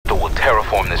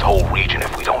terraform this whole region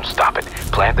if we don't stop it.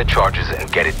 Plant the charges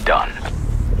and get it done.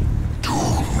 Do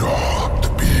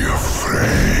not be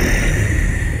afraid.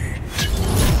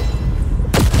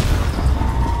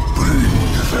 Bring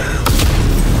them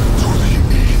to the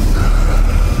inn.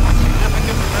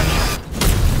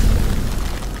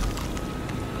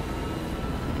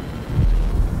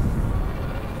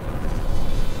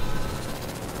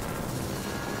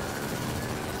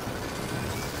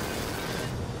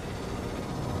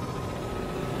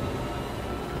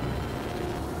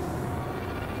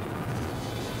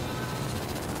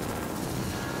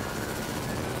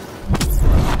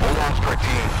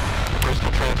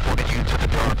 Crystal transported you to the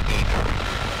dark ether.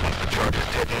 Once the charges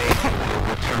detonate, you will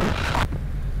return.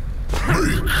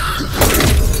 Make them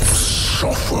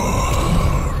suffer.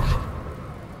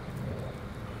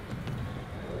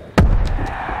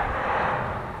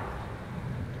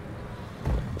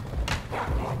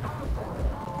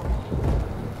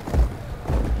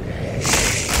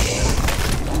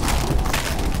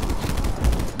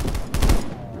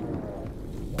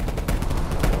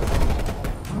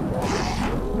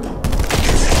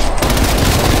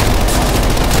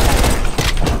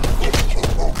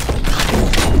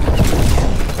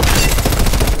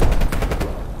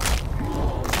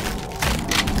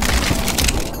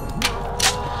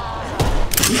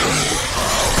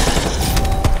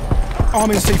 Arm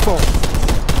in C4.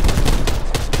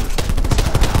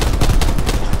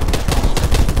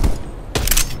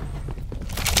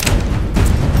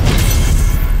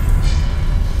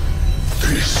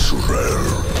 This realm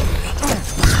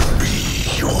will be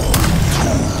your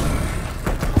tomb.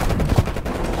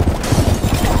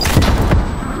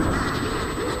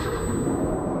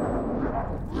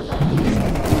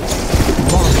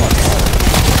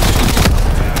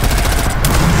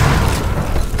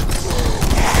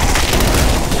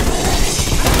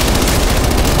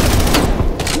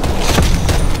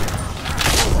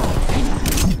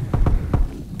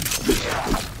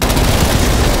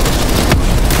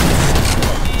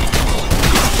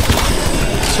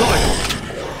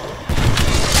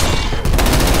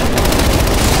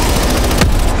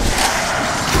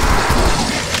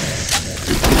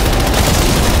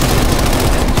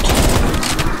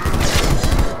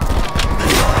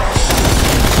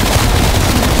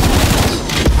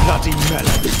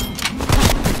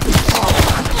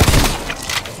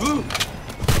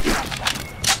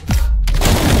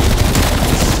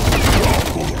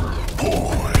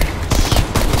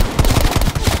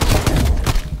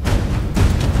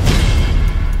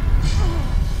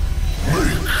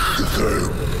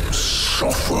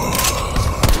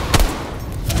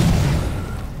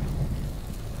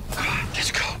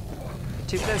 Let's go.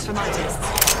 Too close for my tastes.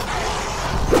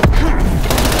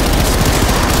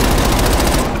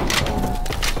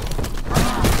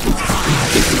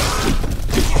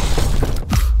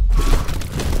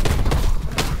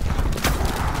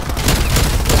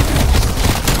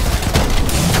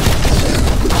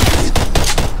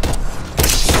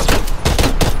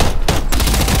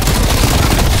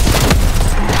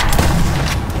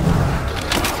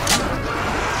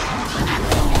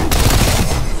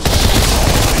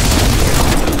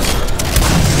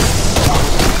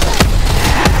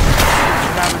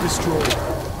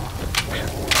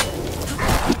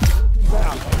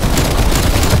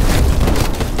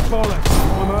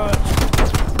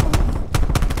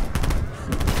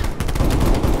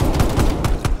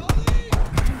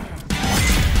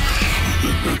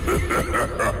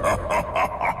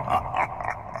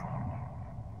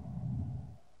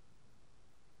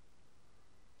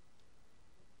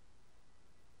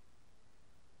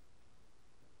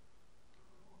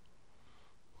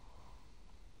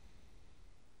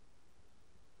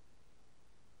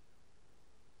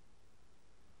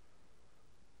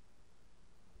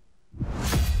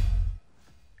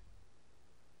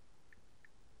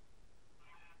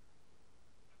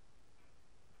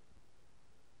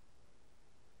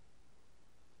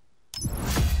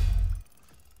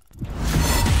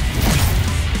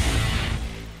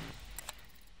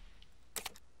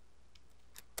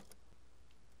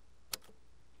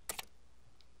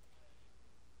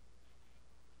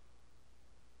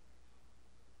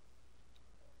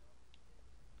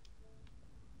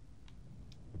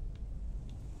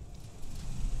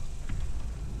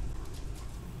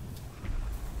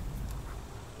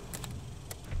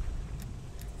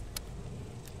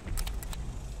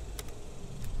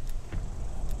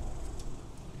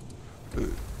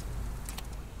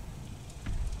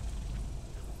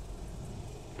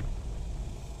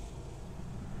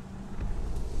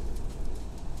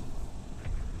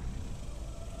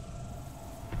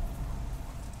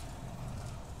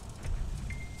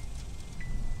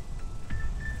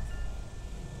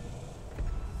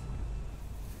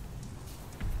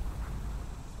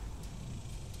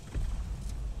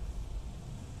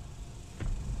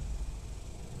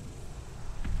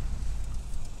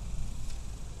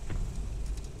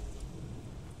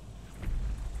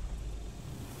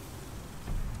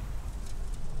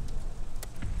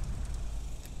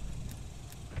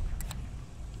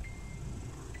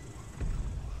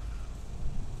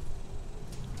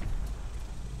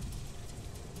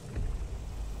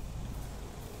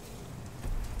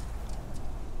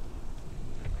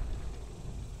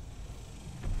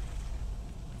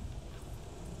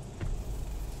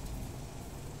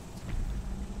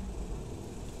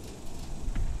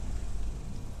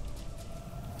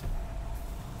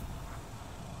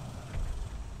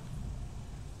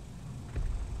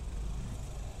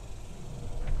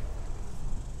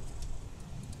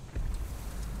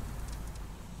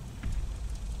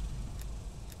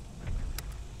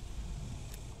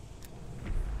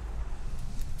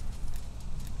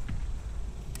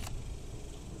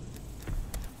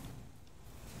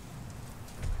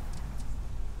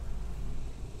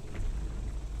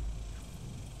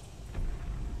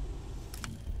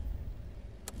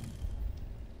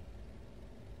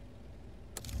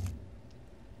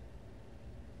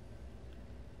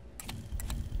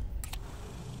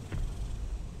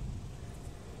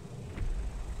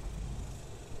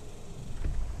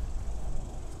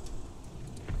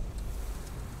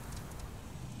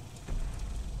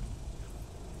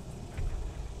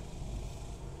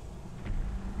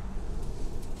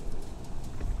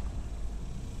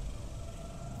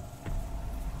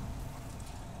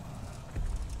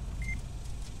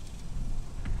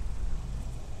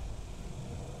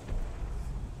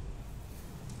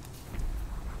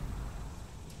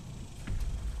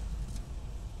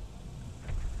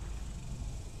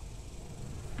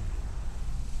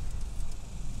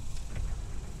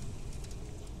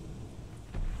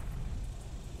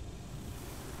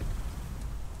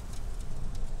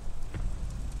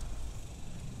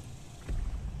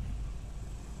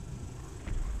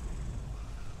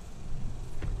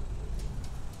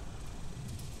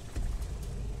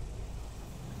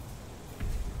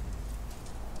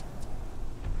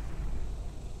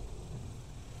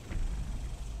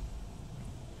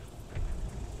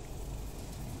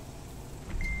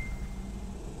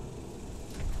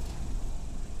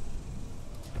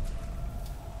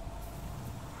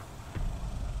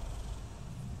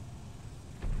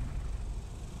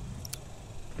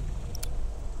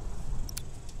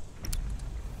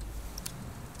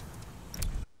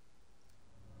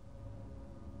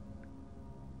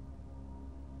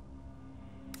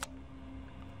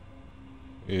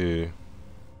 Yeah.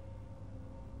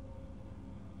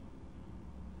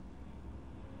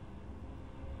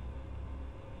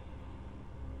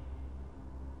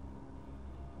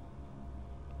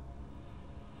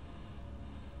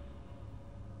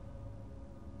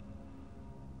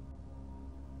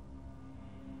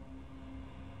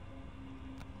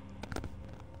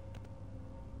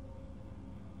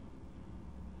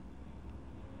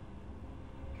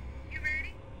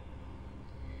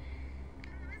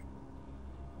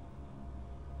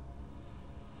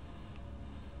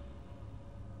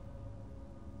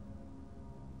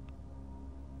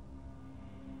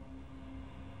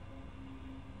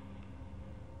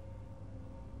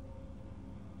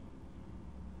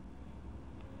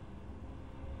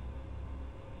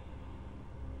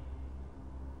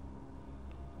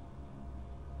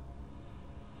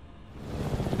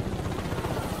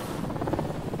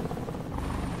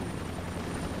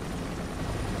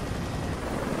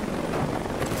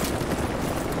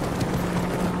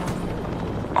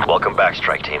 Welcome back,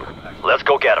 strike team. Let's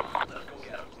go get him.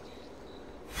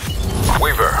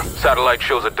 Weaver, satellite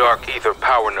shows a dark ether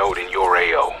power node in your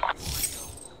AO.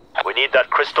 We need that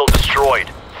crystal destroyed.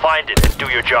 Find it and do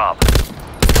your job.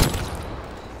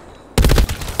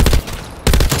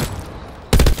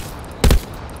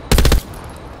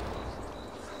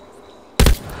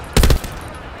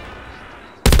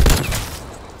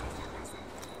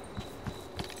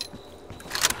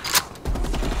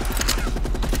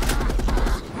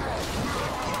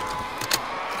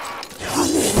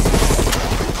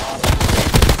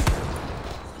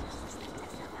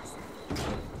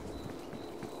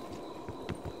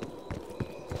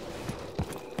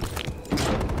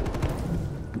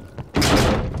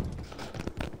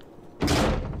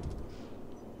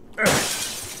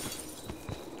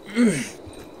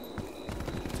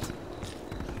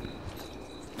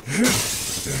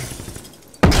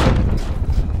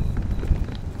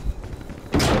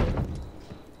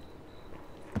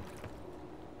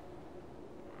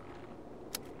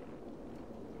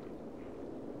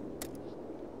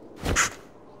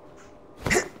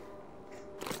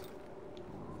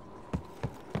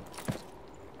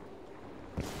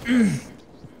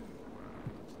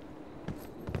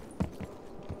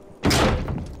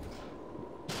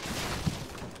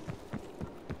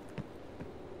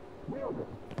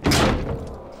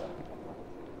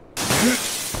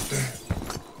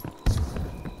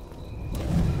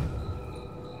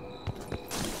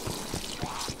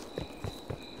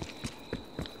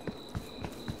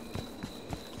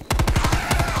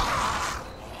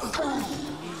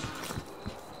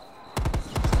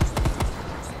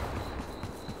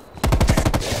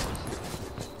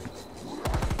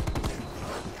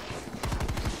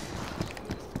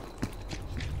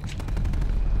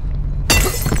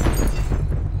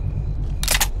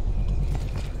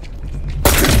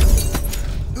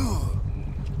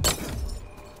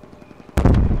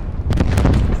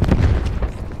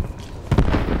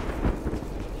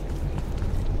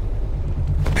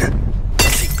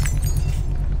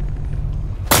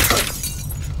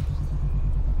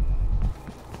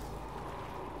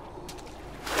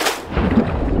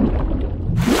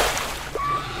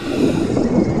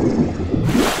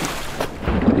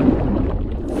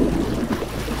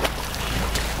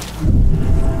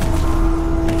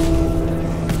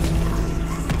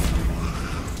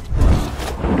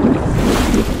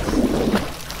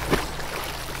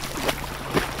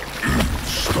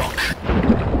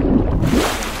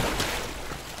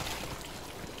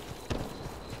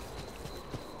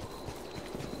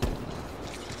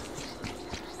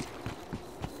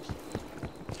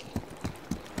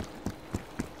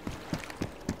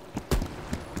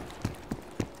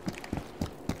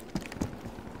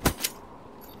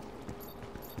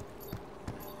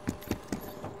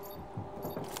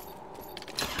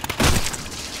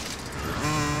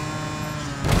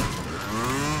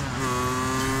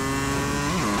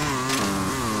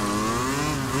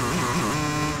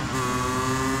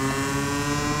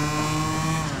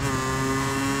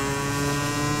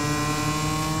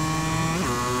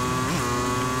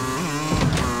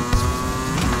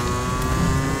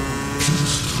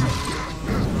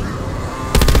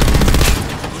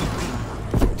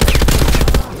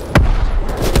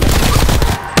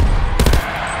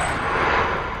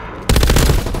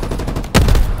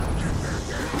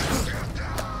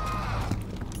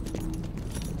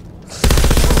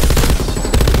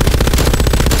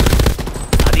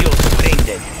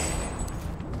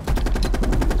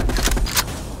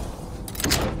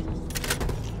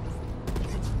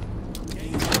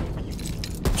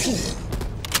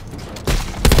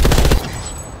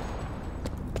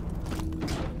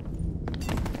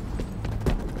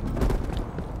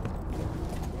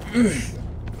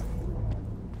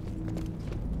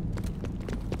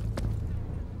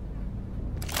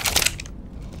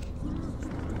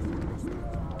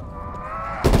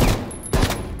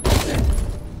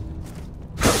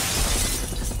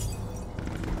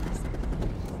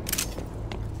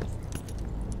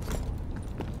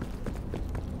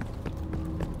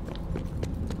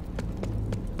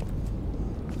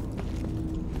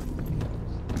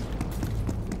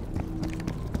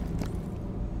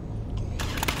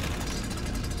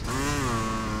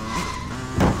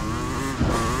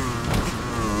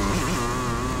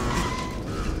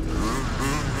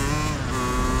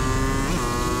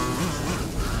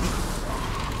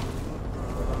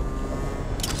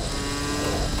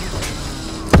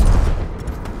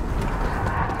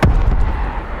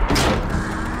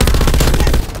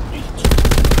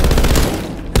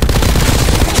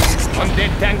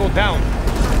 Tango down.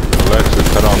 Alexa,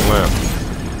 cut on left.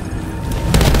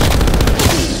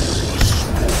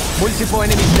 Multiple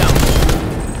enemies down.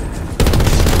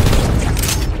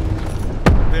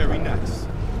 Very nice.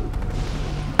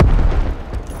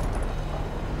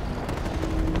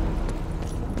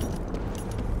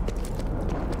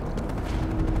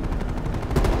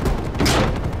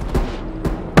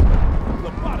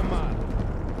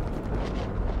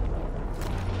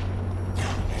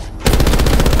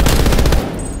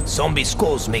 Zombie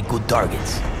skulls make good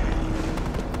targets.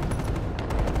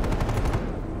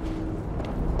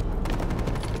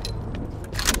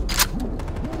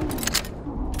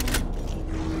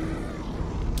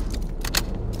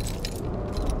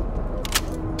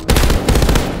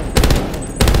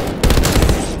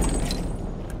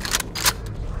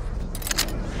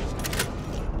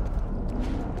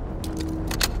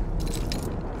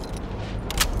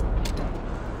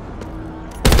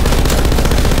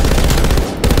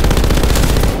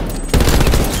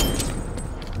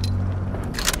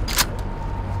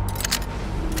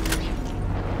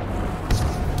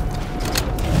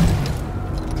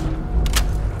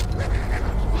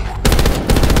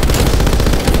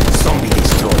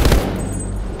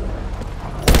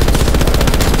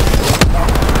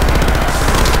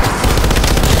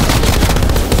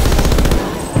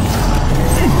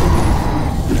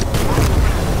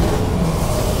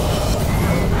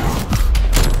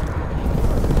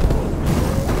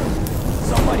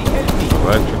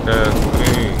 Electric ass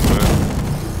thing, man.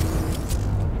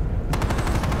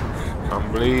 I'm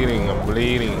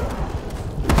bleeding.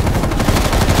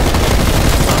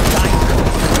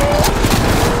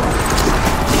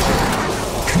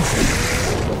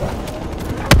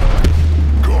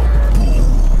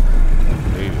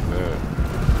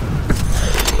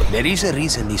 There is a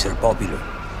reason these are popular.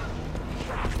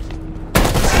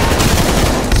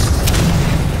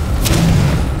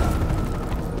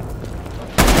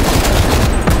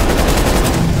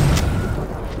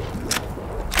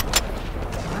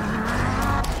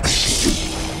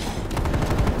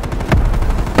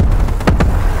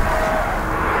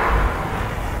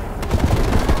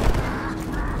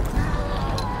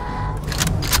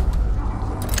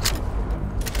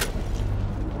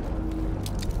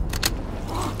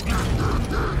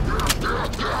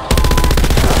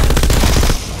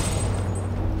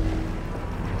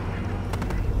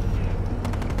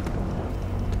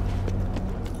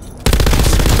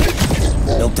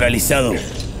 Neutralizado.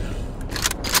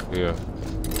 Yeah.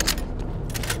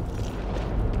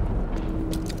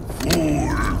 Full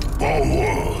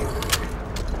power.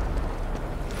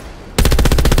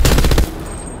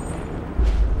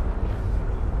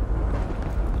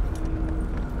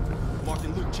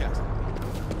 Marking loot chest.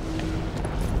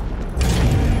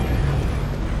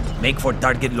 Make for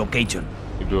target location.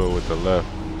 You do it with the left.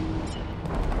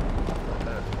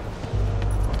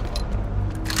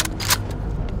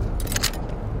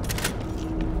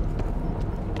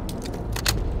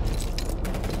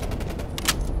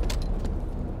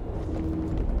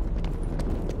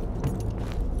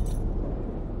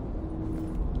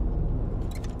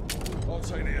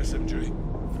 SMG.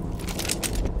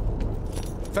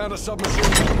 Found a submachine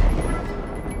gun.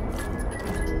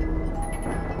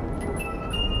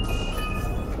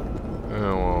 I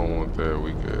don't want that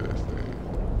weak ass thing.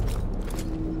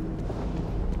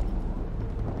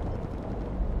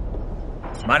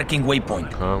 Marking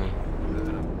waypoint. Coming.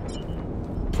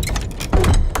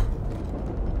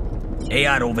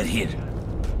 AR over here.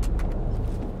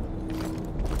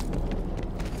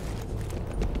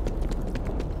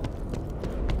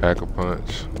 Pack a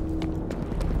punch.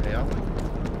 Yeah.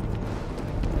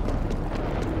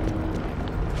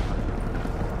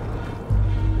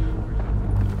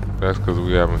 That's because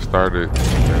we haven't started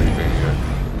anything yet.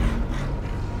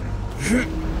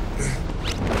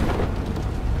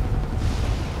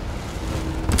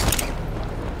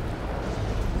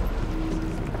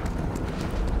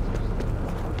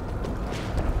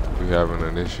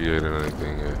 initiated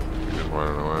anything yet. Just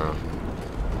running around.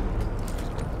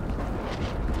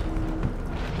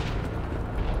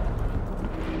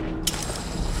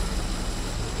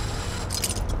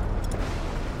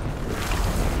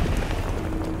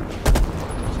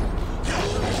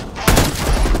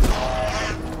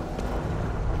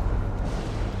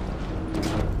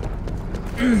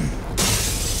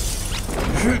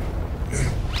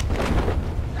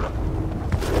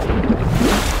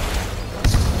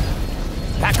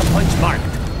 Pack-a-punch marked.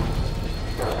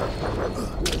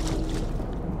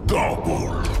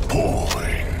 Double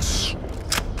points.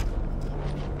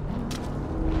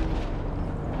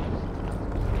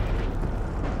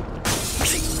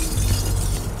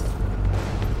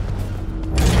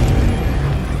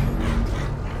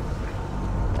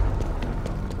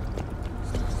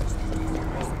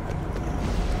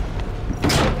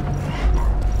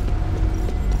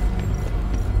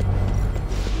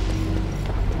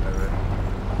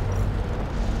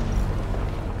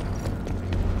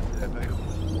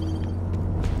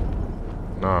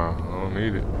 Nah, I don't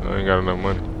need it. I ain't got enough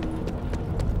money.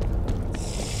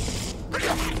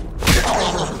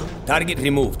 Target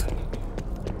removed.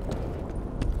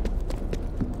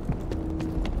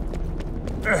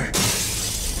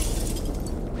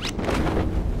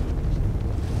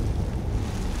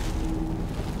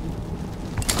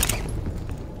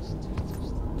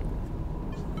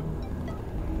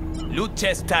 Loot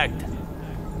chest tagged.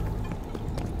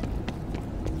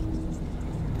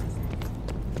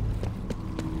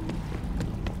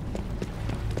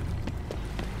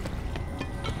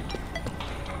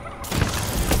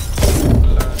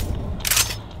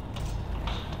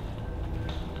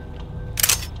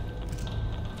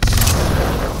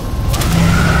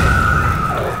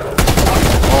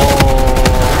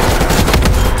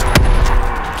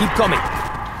 Keep coming.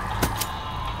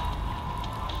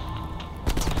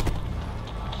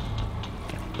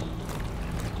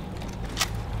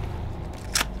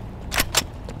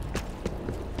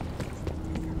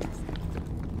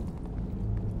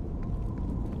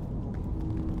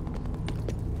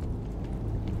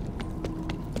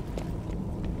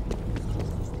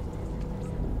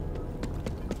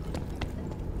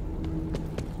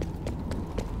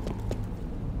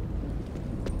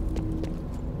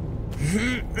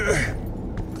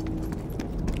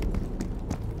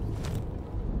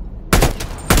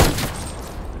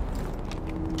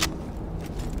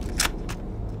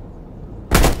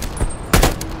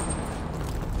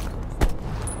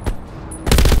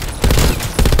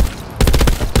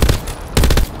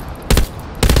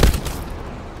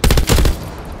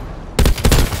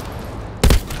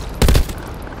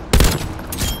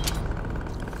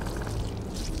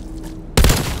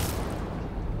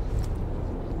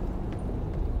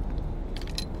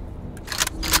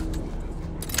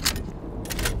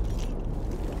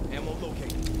 Ammo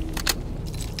located.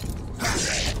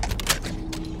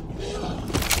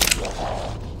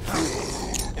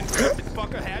 Infected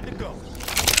fucker had to go.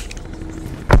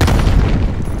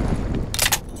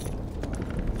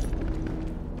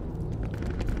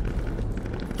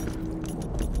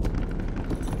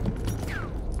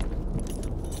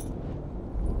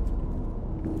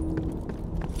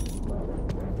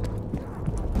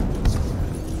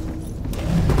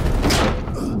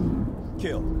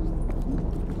 Kill.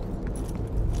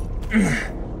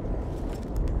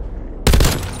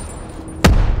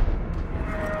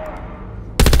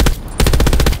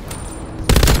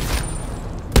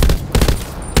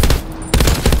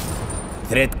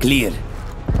 Threat clear.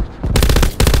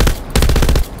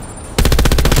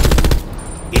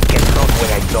 It can drop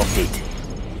where I dropped it.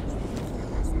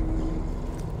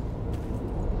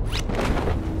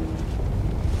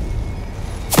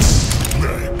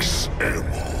 Max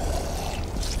ammo.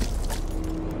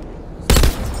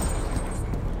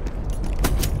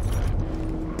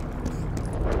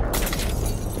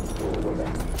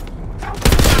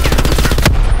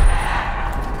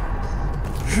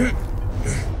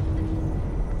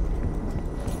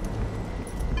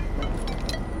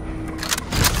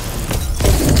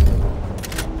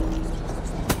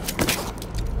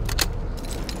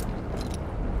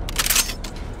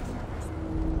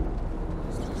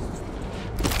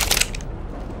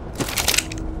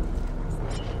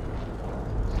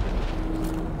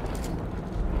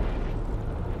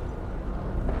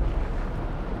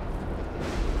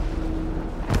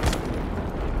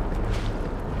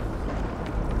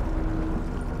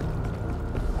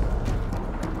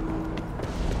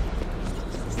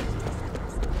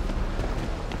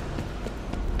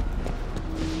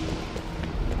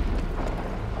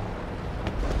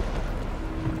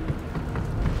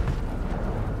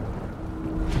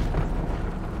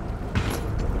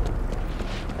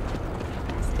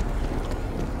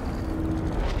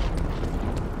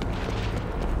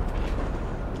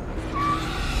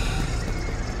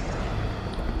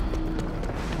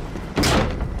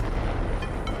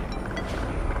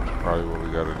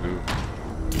 gotta do.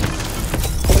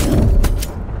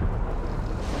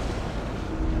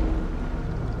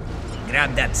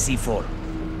 Grab that C4.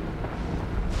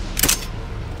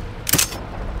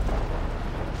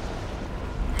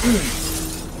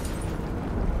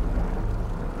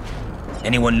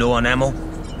 Anyone low on ammo?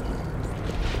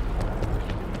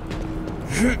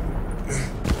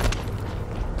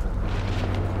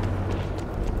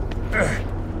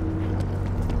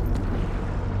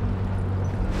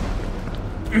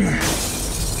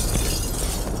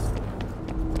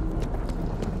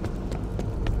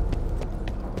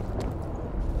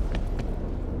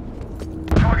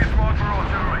 Target marked for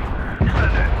artillery.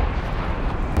 Send it.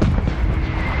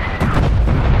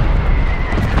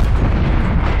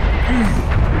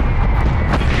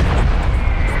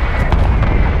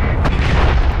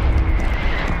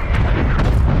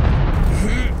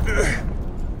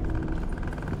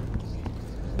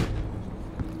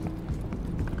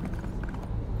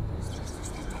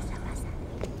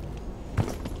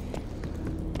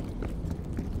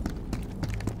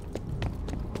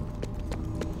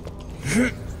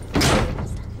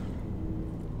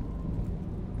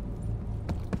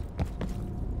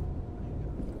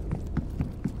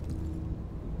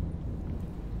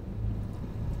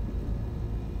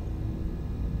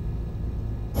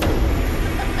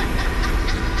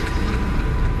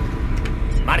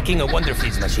 Marking a Wonder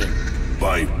Freeze machine.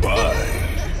 Bye-bye.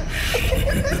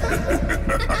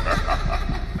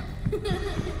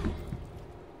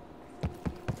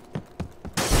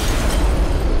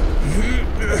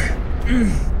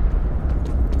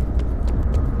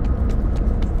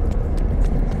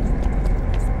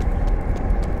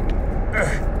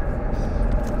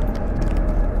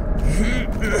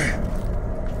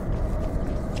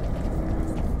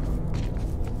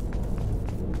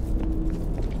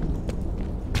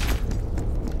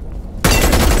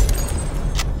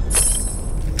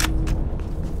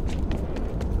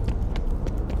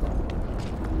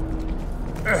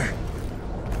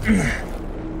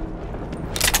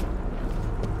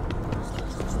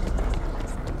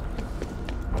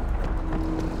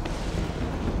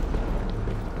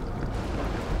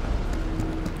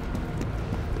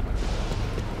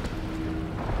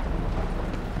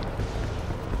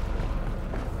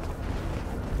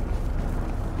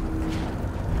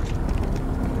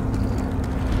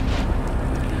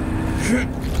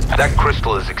 That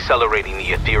crystal is accelerating the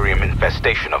Ethereum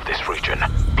infestation of this region.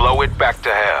 Blow it back to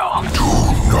hell. Do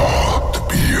not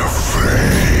be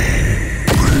afraid.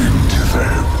 Bring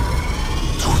them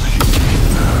to the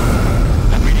ether.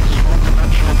 I'm reading small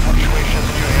dimensional fluctuations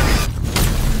in your area.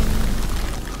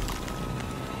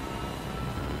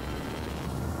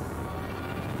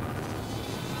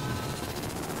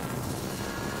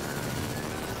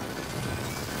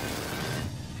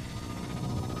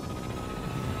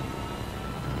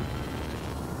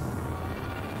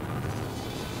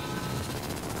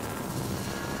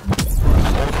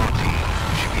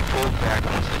 Pulled back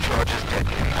once the charges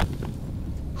detonate.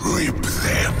 Rip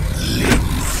them limb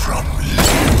from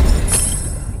limb.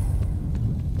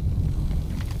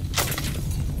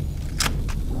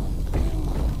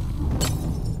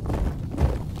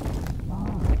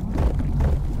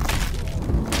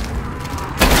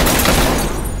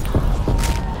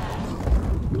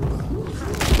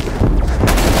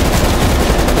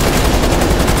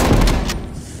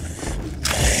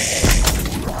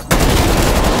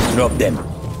 Drop them.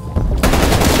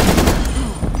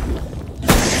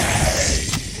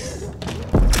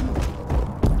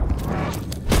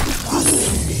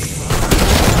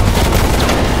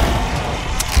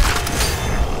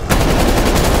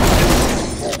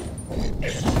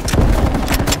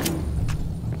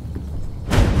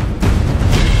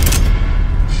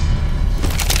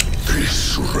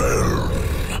 This realm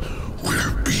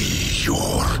will be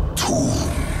your tomb.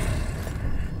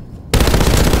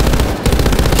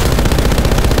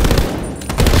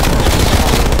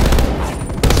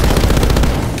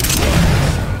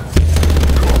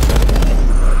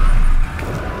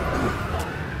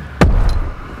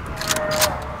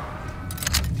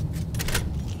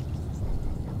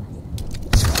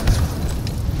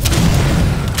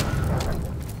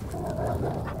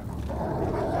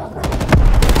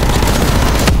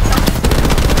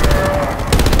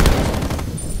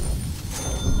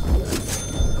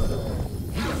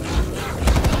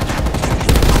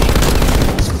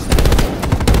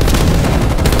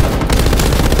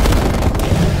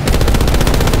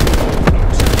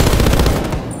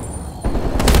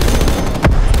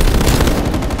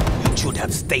 Should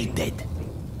have stayed dead.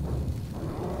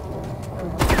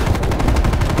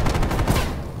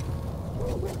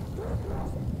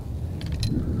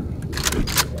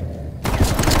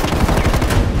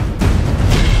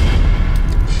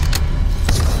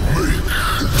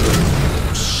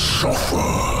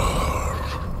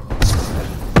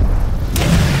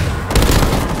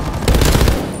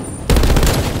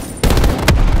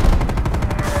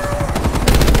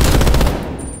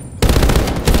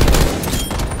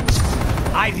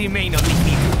 I remain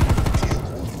undefeated.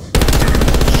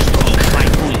 Eat my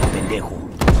bullet, pendejo.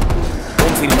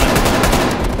 Confirmado.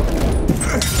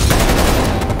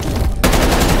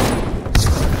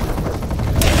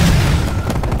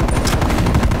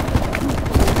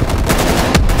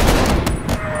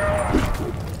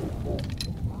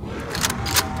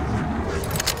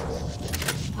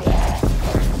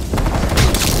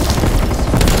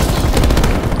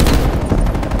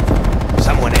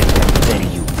 Someone else can bury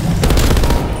you.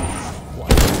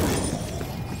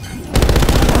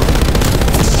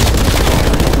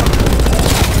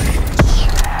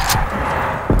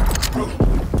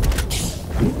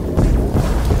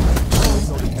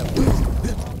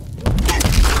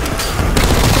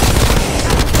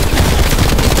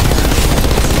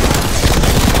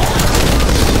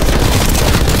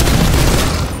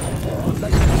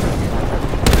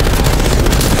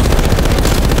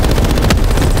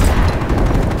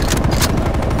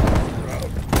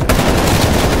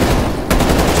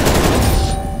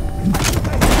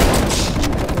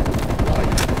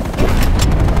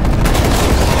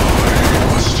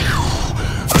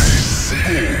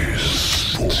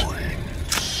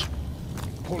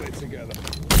 Pull it together.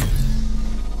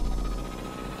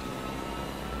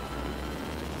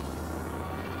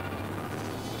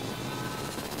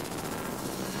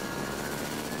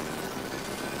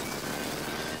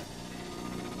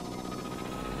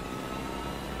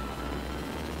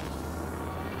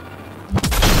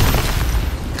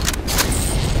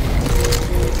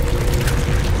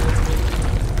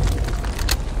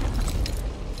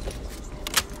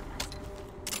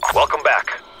 Welcome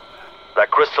back. That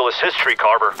crystal is history,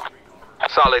 Carver.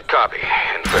 Solid copy.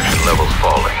 Infection levels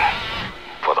falling.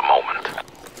 For the moment.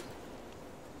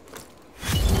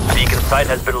 Beacon site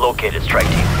has been located, strike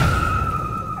team.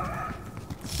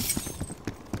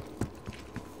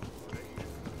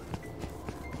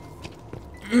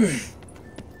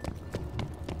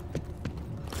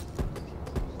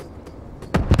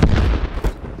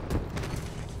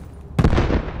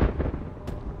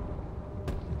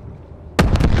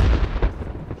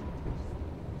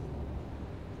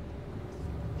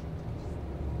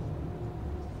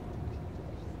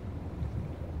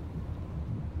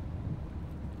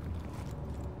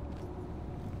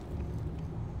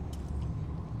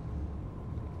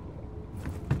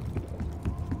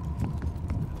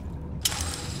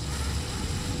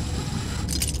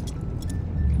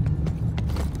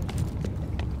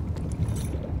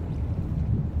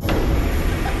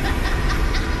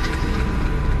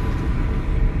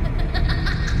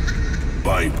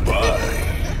 Bye-bye.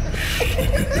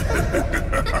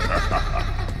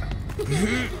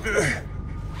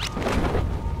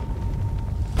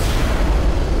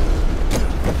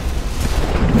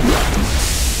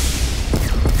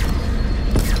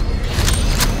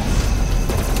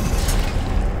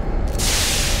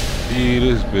 See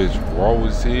this bitch raw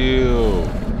as hell.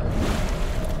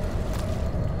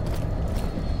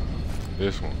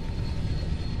 This one.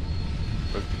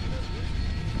 Look.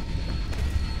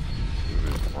 This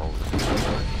bitch raw as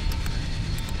hell.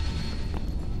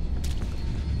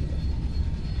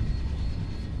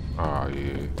 Ah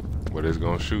yeah, but it's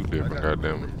gonna shoot different.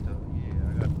 Goddamn it.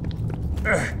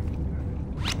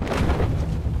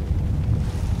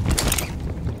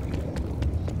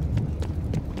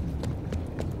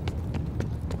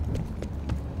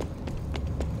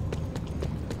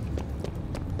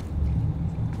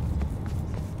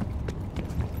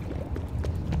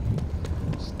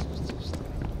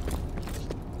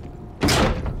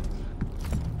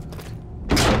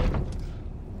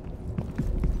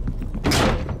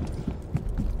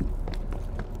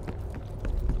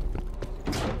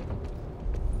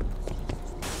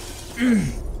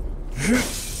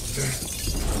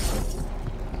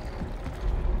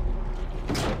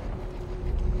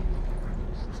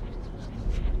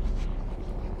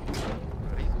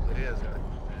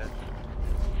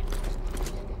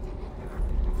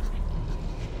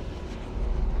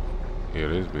 Yeah,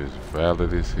 this bitch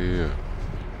valid as hell.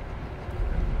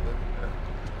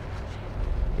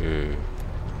 Yeah.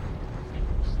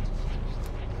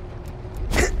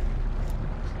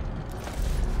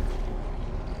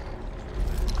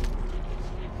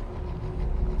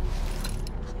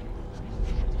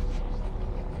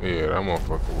 Yeah, that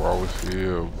motherfucker raw as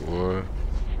hell, boy.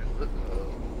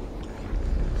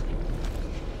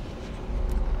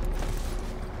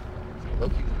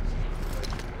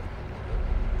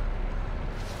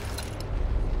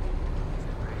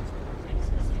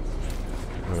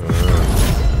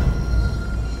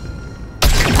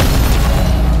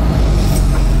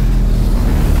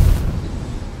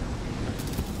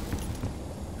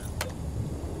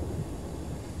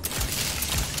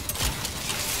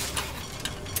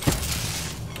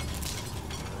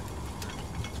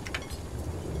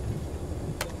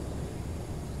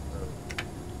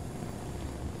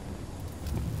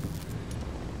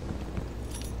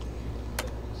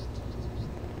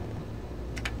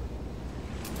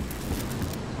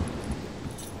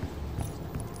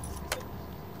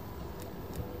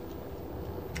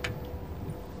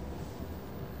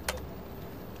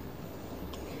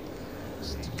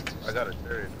 I got a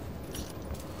turret.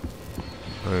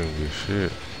 I didn't get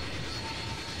shit.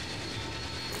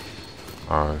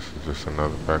 Oh, this is just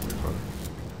another package. Huh?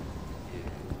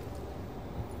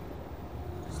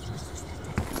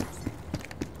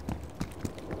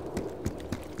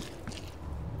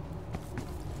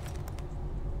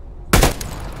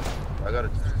 I got a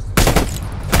turret.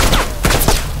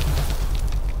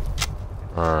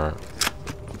 Alright.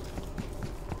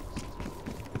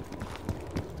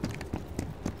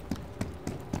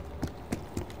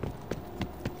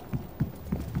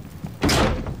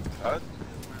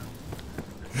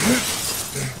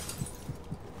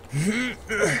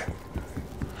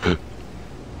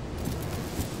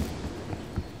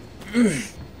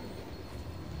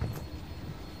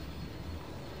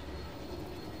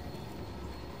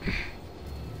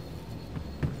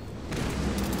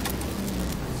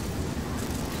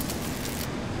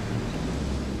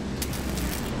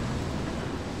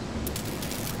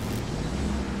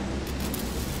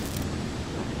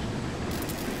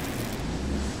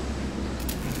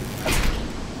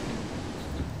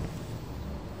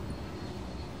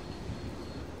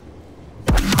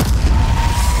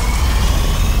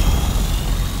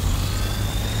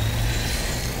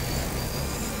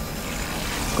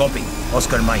 Copy.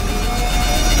 Oscar Mike.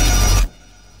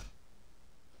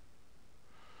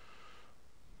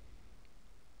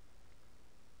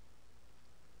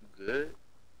 Good.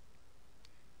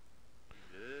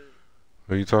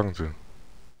 Who are you talking to? I'm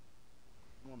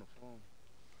on the phone.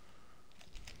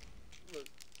 Look,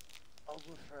 I was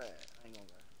with Fred. I ain't gonna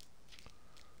lie.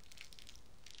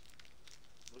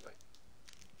 Look like.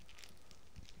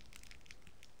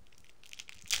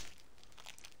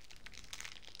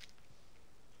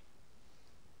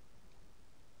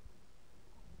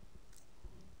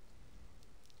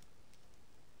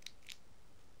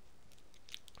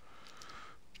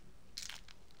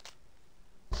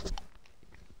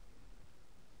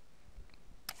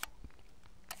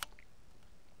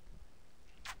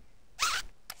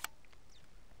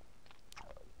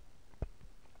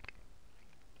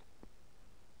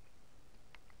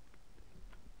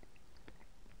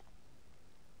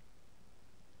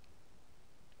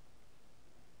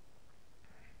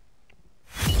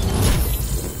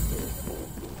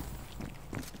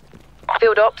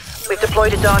 Field Ops, we've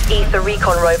deployed a Dark Ether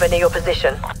recon rover near your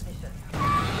position.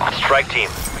 Strike team,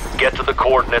 get to the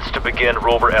coordinates to begin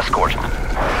rover escort.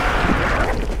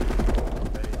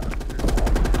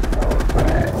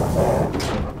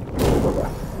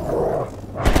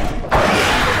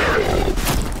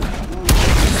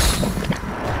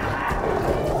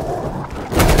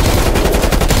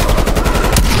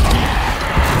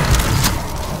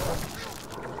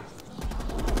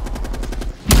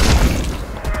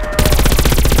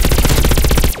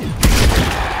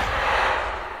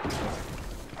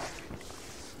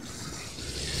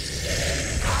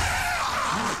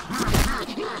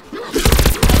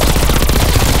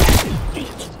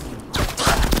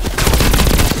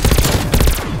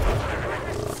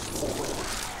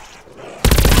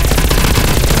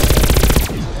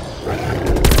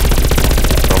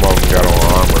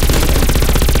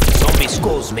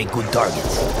 Make good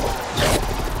targets.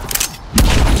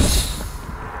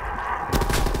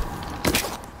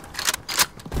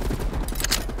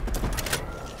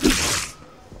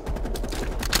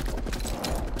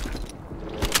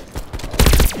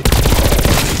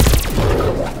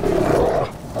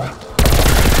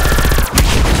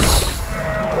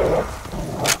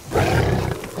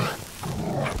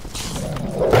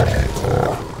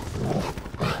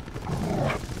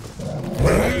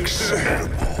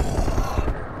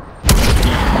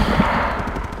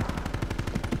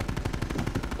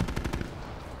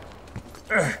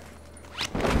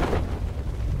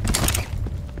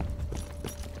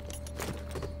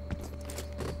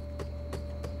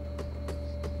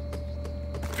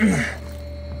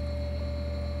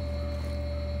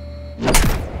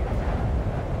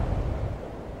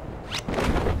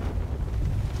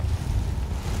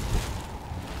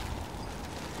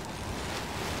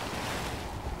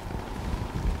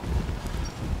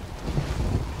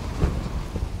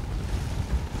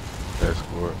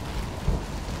 Escort.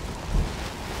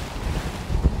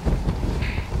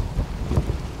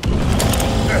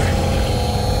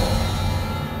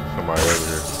 Somebody over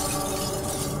here.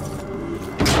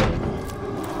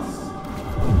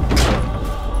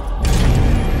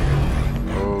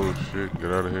 Oh shit,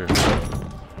 get out of here.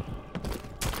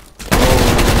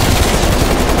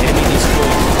 Enemy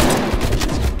destroyed.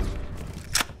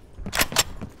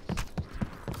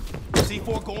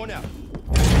 C4 going out.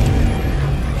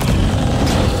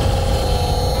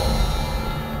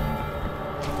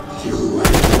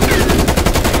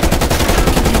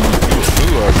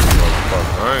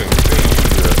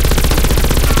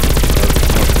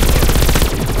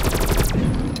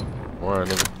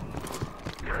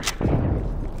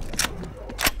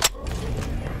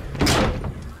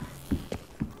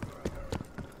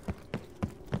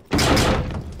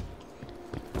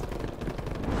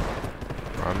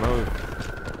 I know.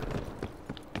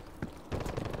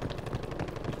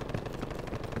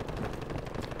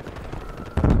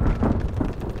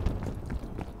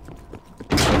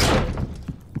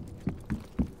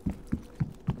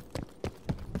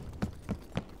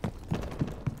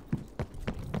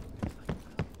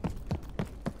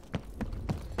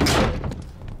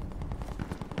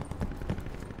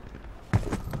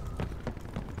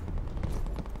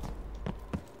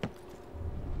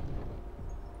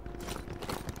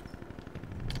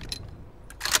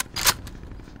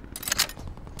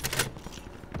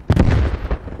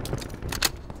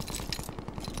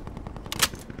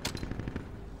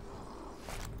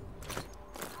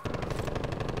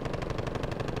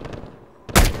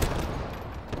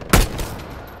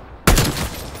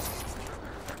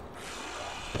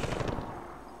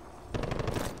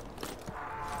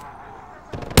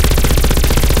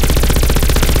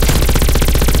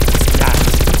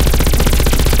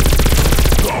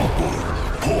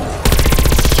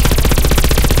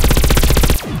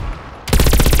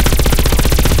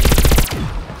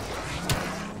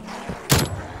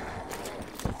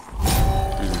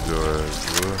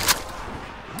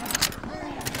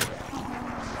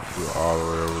 All the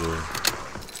way over there.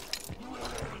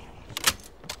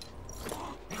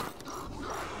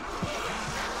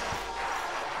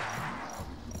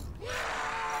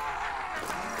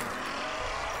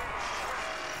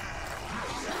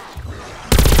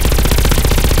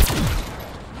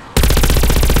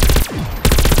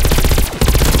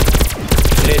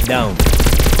 Threat down.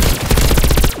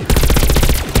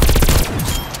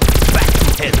 Back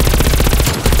to hell.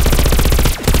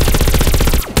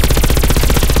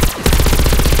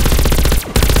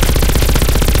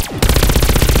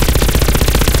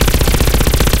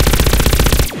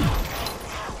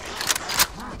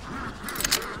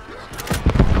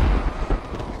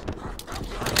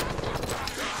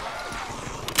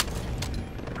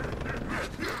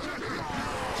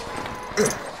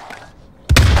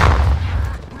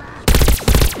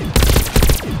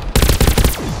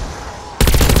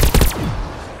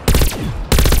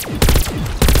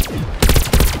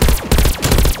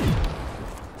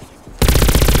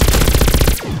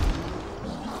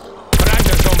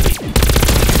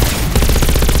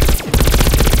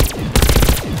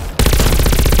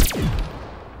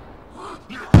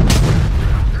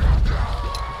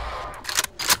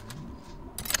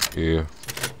 Yeah.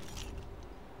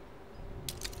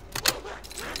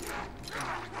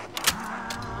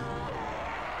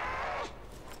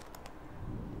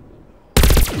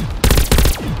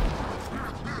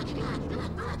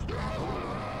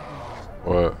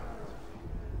 What?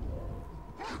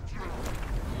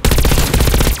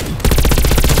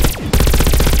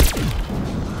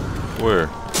 Where?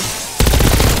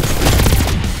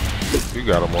 You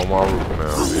got him on my roof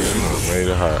now. Yeah, you done made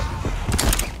it hot.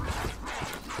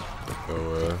 So,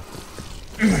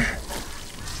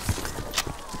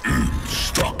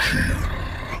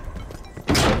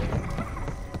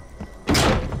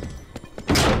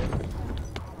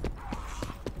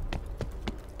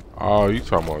 oh, you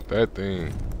talking about that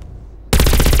thing?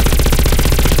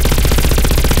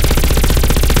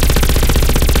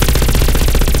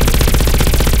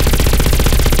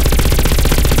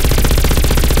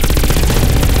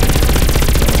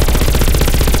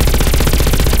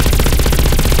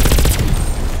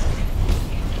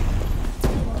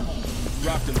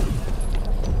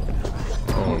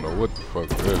 I don't know what the fuck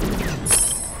that is.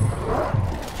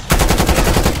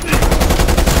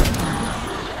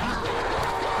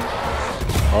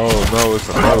 Oh no, it's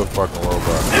another fucking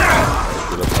robot.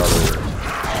 Get up out of here.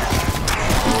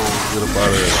 Oh, get up out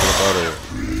of here.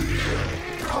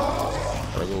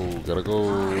 Gotta go.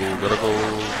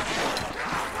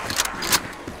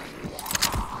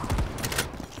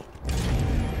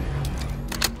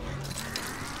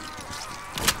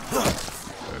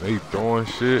 And they throwing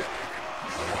shit.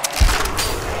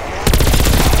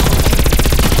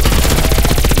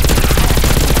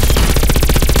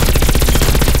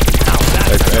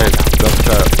 Hey, double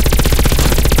tap.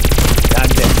 Tag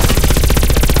them.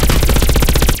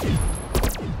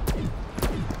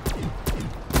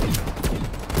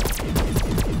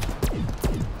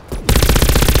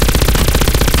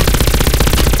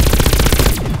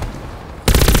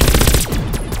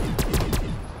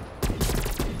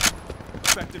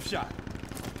 Effective shot.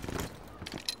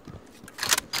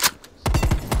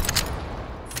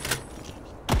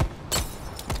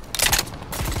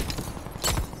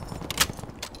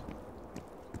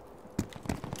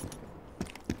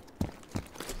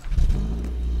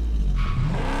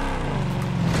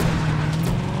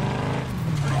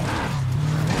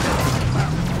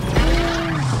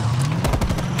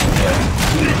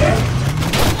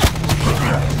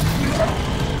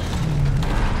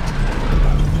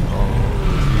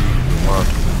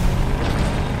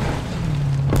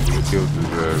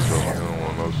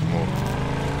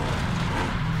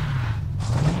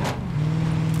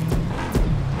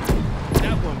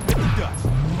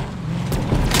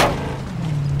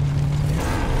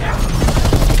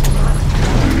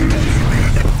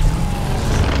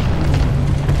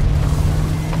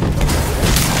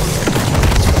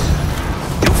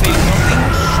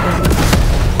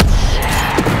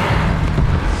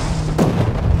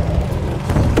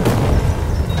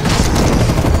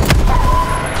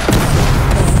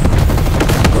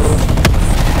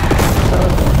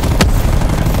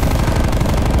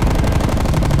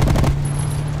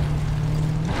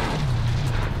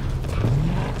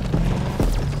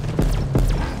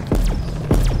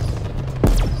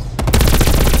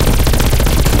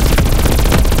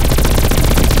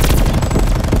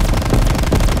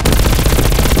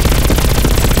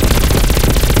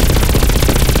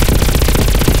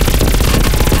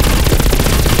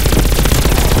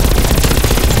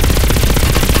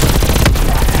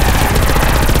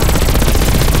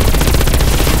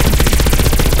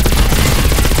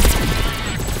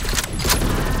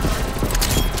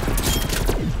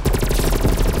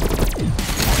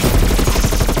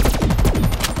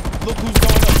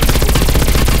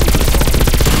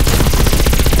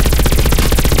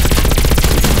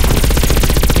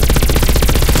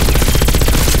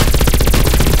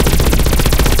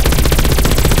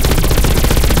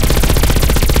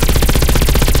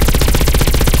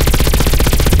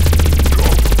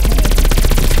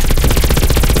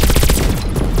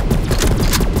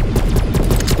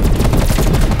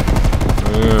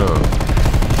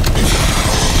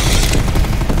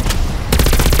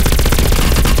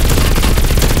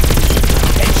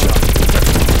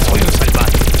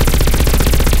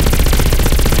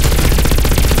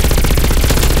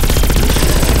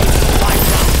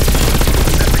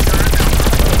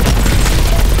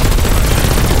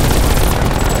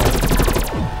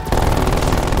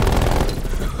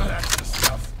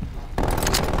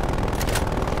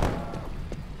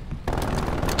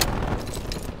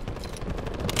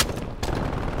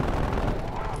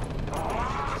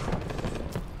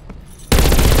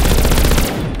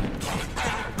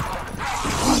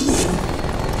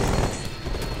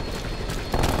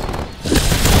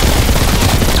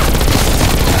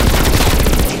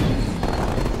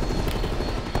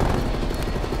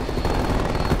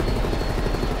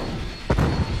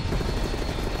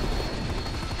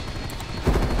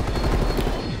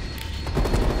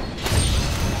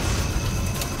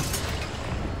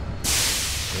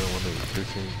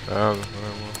 17,000 for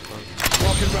that motherfucker.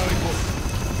 Walking rally point.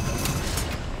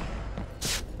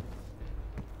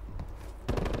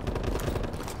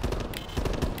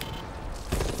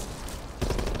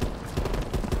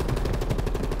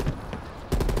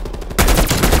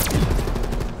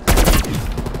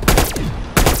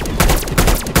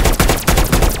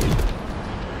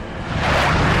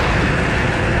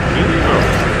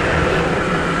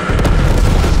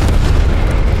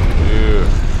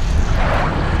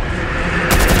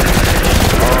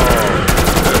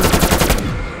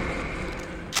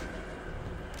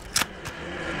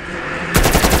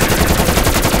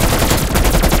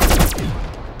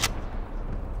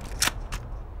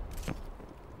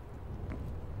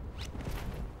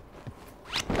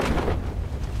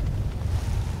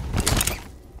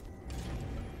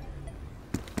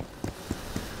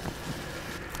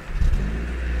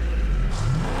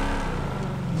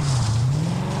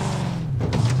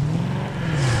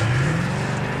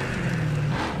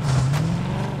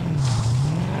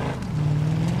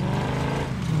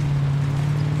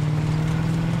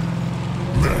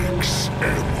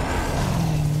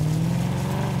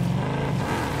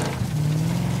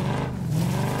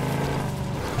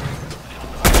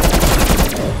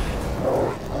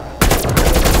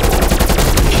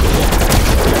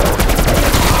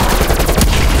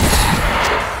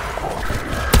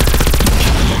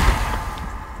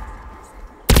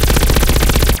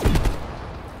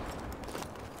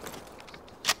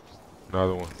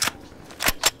 Another one.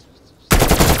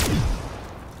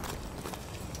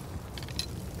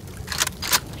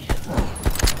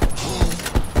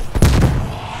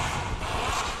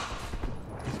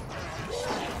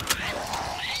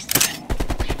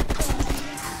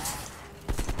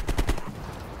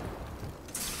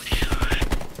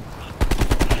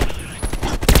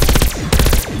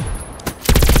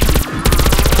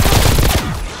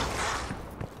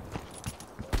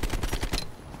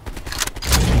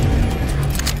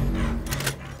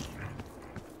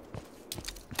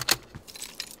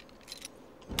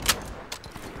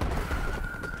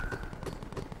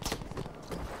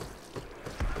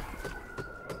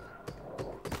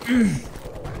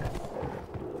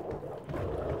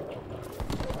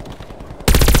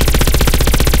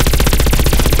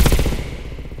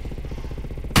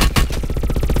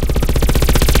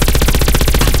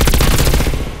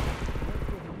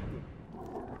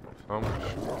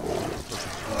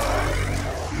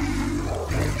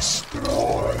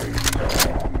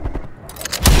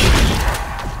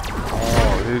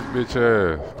 Bitch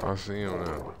ass. I see him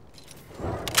now.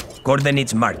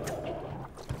 Coordinates marked.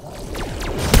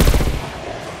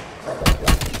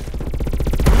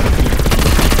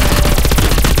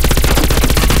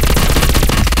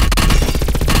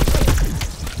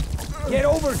 Get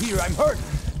over here, I'm hurt.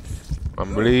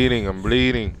 I'm bleeding, I'm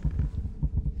bleeding.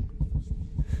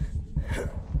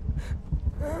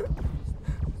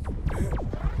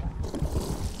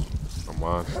 A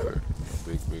monster.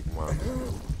 Big, big monster.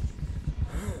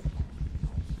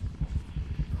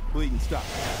 Bleeding, stop.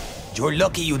 You're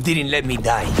lucky you didn't let me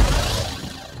die.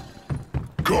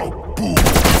 Kaboom!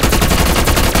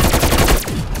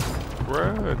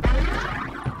 Brad.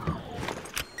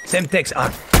 Semtex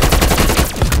on.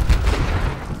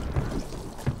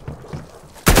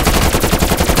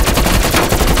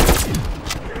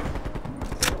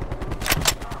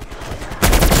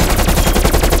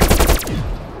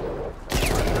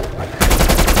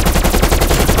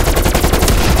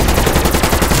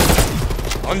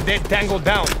 Undead tangled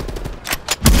down.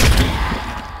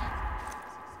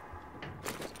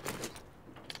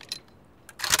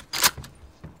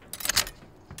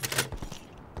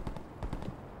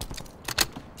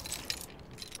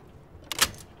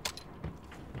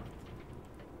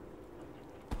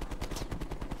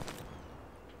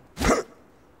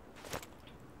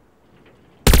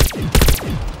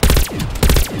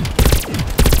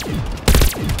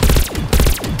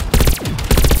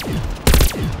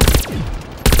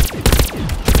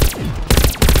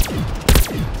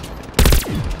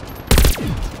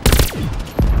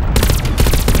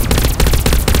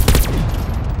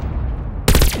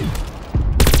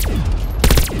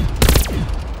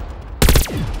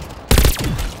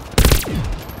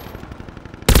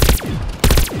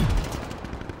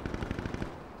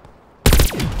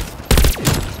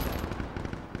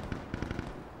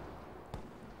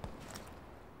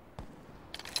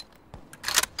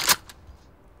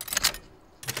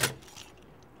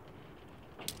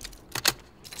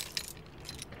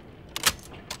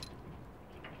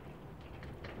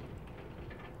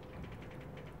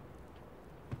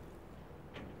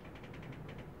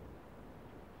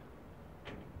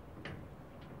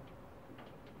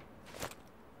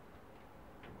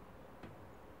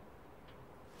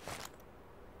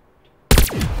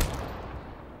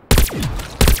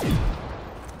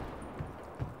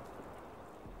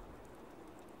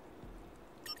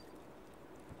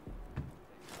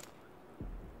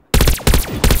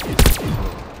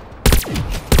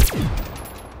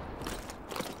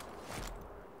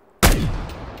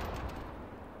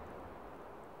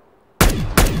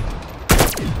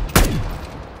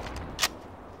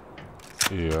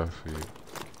 Yeah, I see it.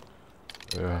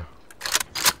 Yeah.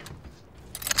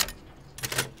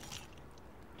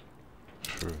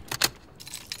 True.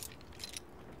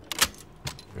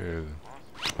 Yeah.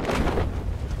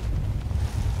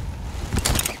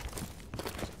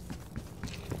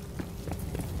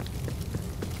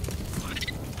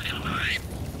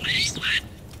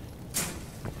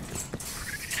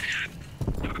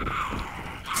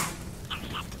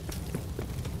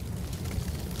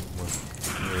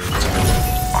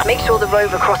 Make sure the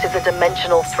rover crosses a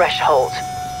dimensional threshold.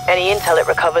 Any intel it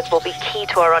recovers will be key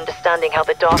to our understanding how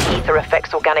the dark ether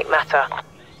affects organic matter.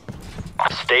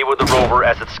 Stay with the rover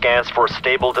as it scans for a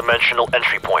stable dimensional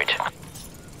entry point.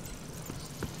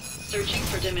 Searching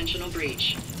for dimensional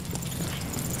breach.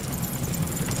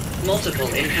 Multiple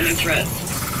incoming threats.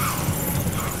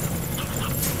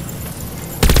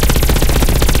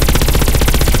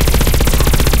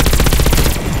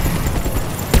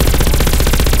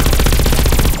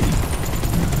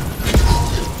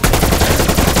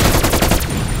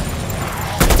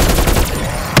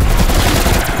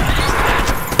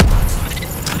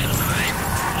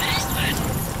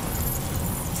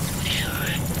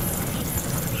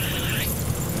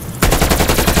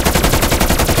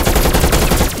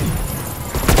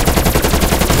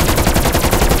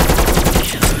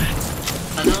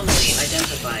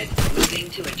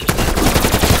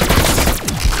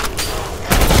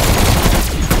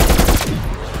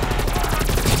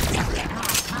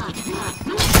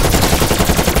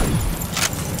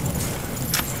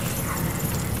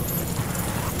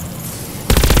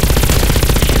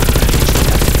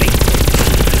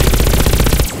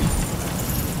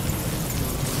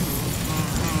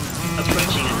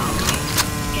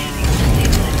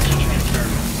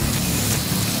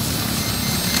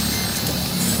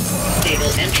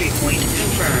 Entry point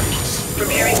confirmed.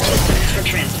 Preparing systems for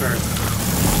transfer.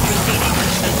 Proceeding to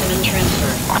specimen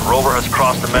transfer. Rover has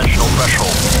crossed dimensional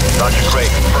threshold. Dr. Craig,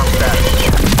 confirm status.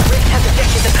 Rift has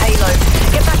ejected the payload.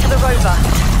 Get back to the rover.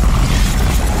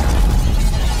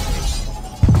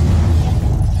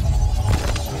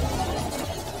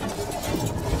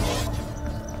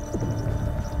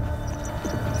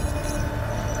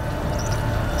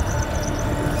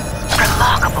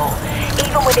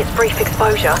 Even with its brief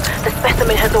exposure, the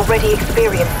specimen has already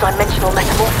experienced dimensional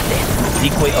metamorphosis.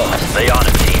 Decoy up. Stay on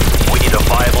it, team. We need a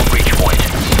viable breach point.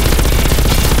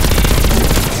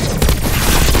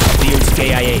 Cleared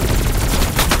KIA.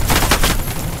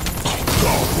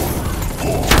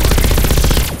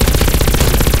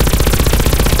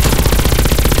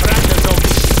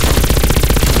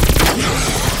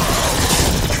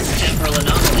 Temporal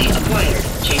anomaly acquired.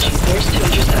 Changing course to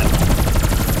intercept.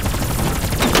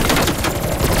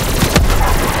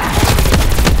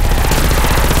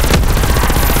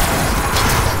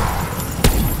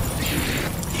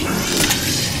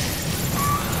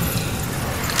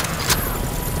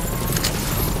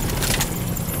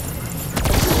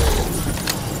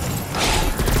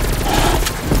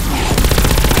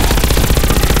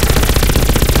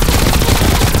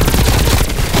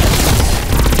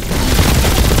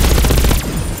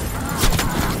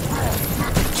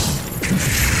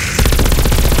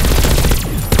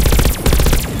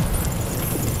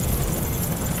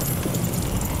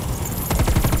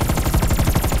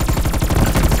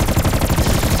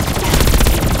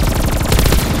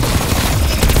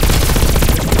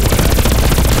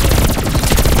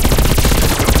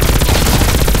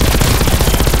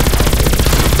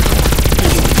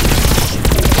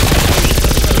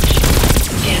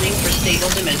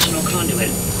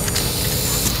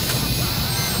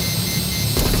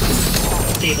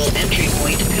 Stable entry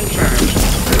point confirmed.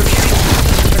 Preparing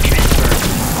systems for transfer.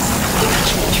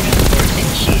 Dimensional transport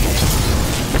initiated.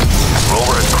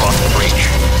 Rover has crossed the breach.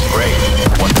 Great.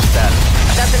 What's the status?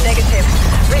 That's a negative.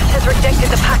 Rift has rejected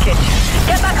the package.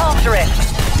 Get back after it.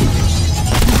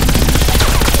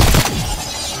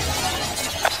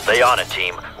 Stay on it,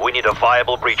 team. We need a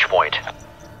viable breach point.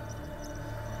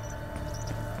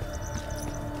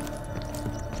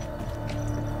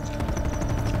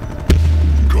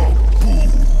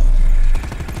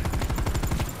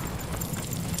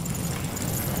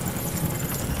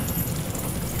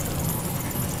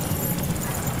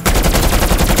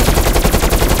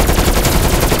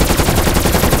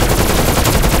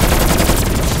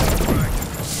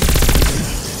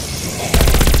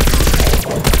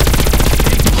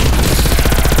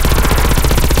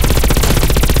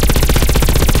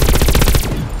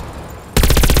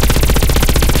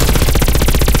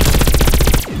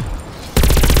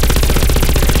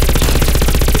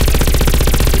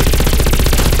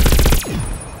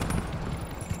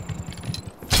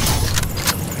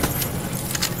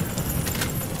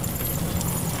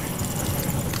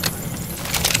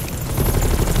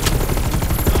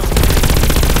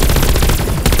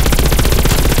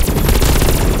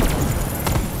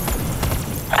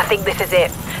 is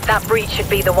it. That breach should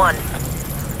be the one.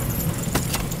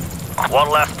 One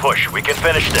last push. We can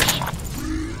finish this.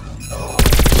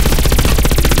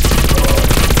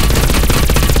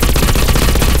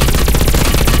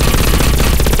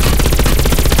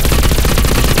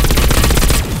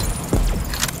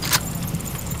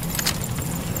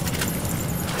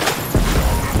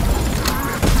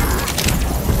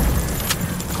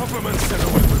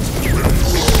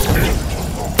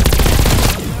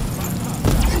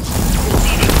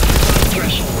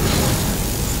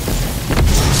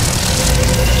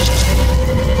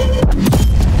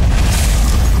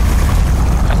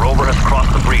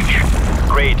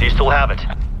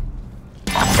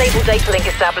 Stable data link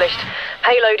established.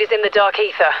 Payload is in the Dark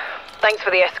Ether. Thanks for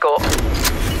the escort.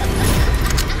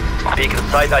 Beacon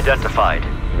site identified.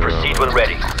 Proceed when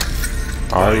ready.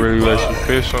 I really let you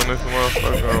fish on this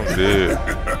motherfucker. I'm dead.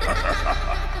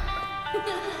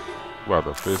 About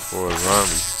to fish for a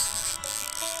zombie.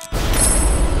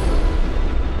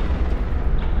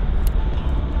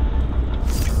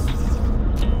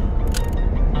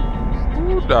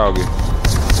 Ooh, doggy.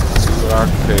 See what I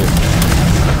can take.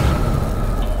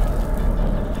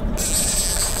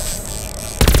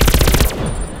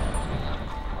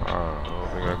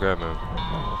 Got none.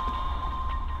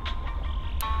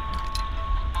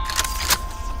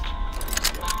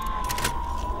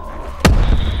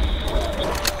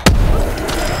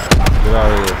 Get out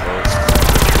of here, folks.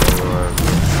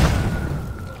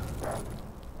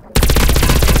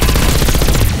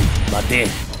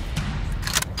 Mate.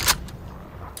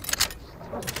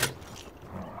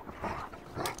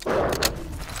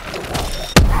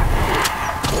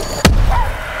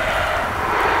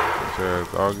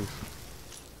 Doggies.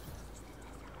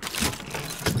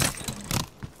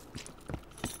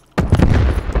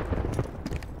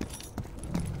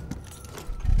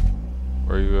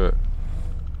 Where you at?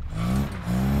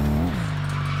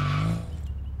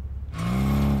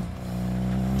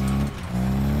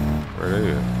 Where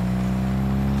they at?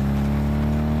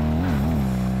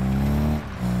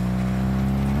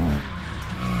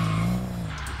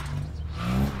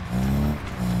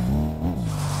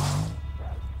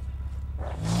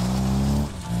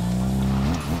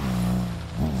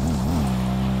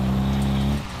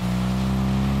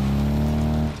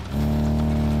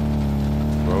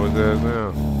 What was that now?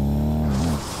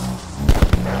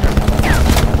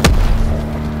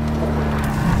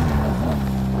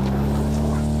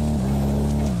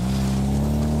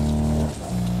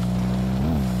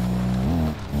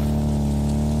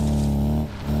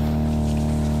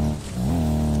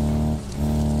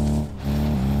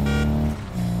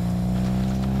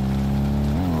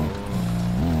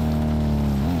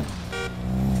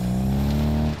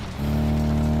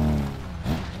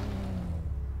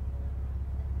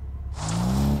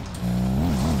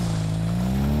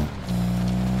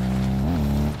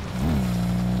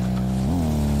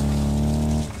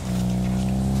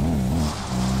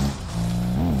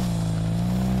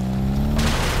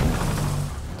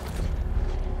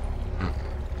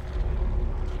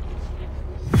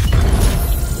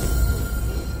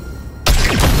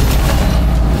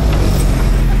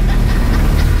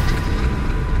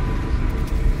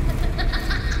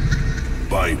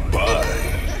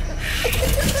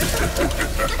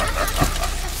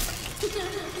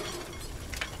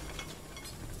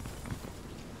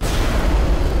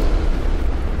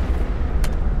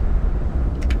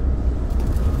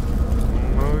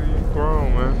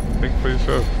 For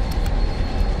yourself.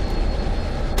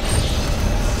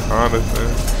 I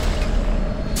understand.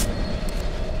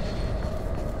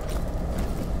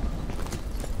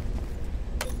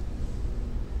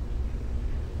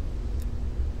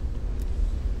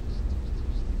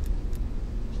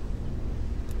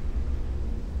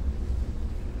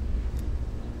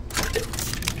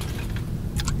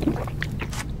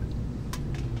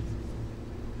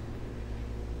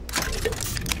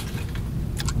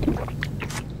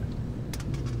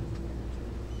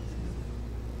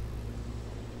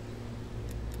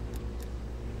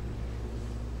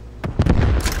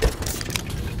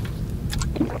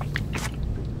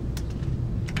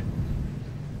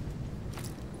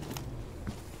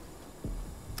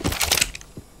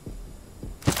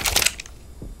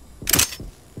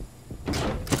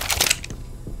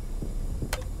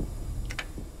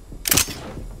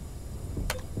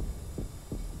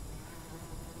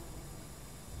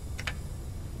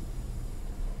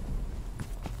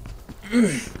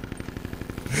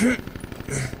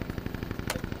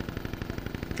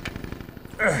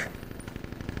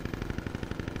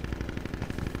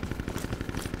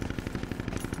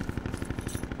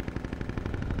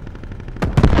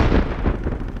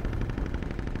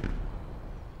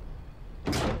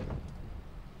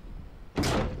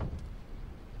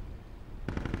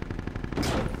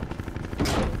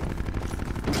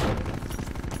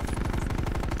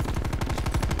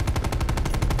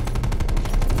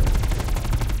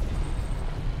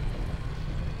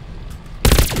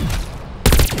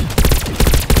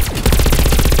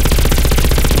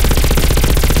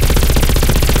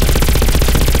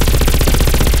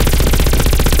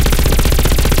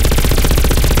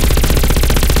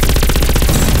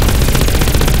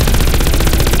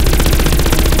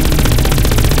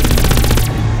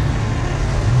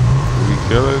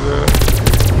 kill his ass?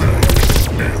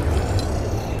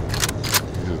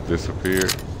 He just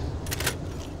disappeared.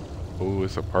 Ooh,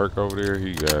 it's a perk over there.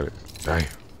 He got it. Damn.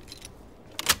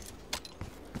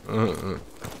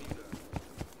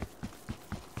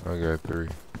 I got 3.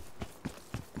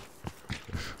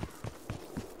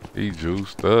 He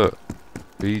juiced up.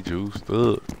 He juiced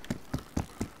up.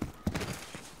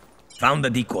 Found the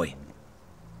decoy.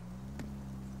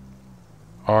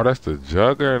 Oh, that's the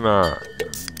Juggernaut.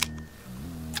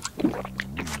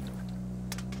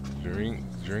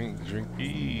 Drink,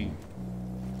 drinky.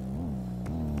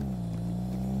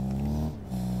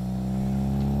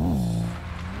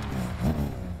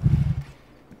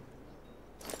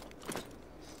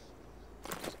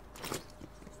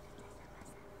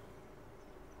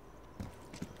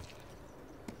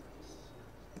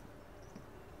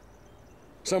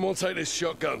 Someone take this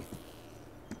shotgun.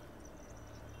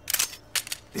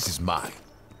 This is mine.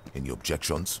 Any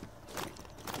objections?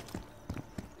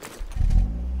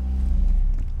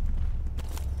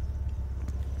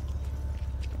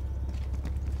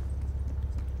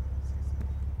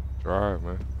 Drive,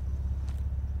 man.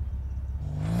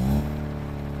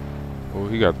 Oh,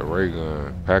 he got the ray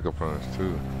gun. Pack-a-punch,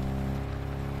 too.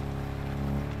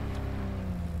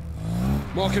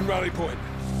 Marking rally point.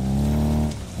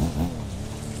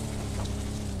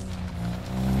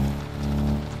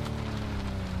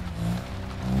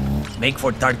 Make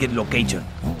for target location.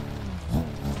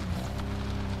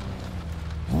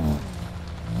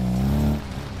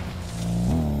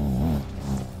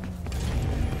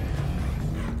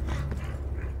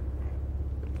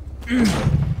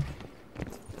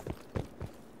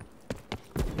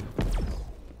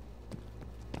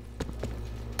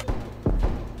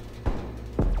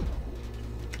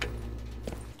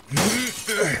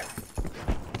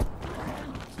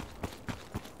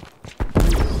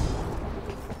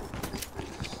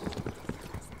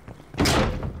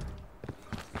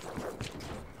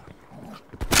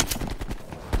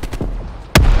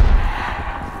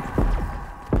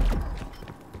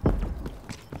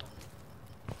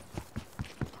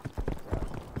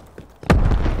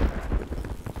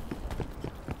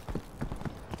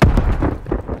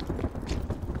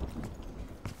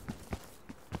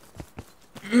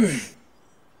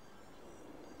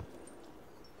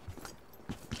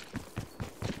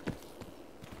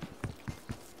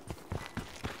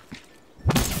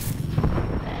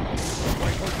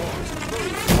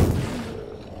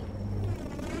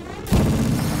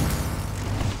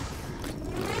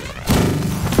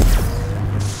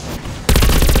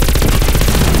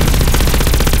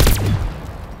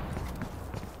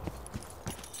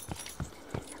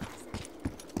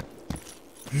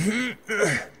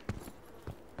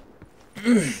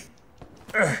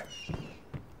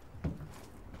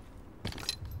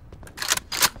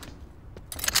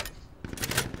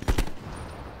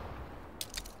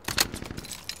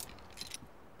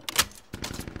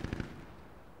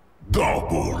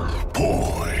 Double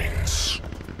points.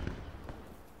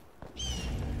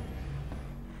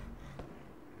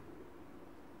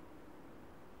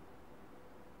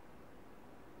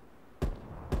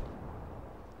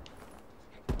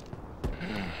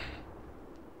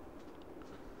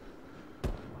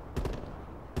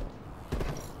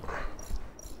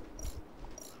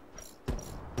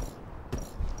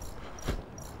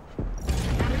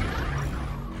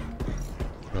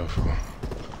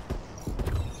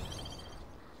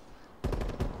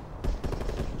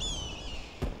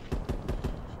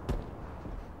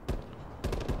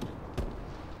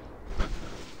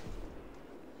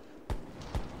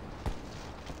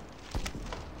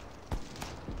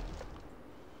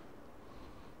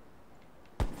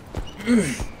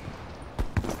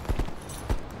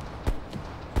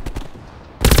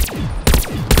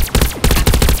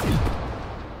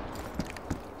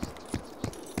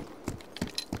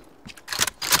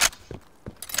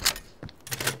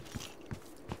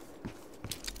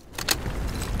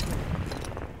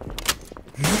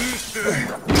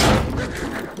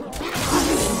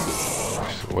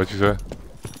 What you say?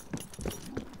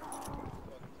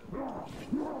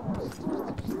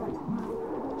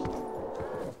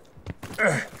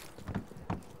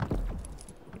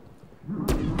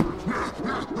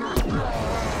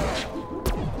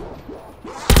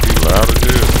 He loud as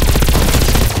hell.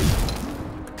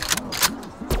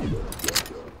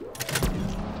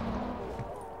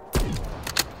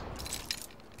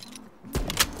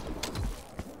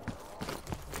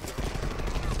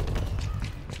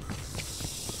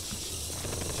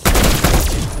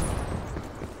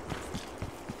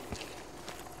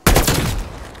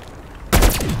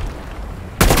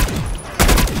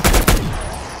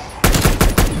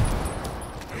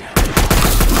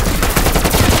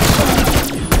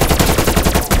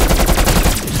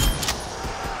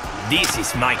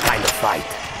 is my kind of fight.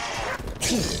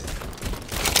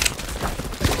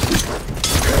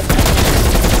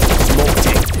 Smoke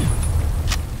detected.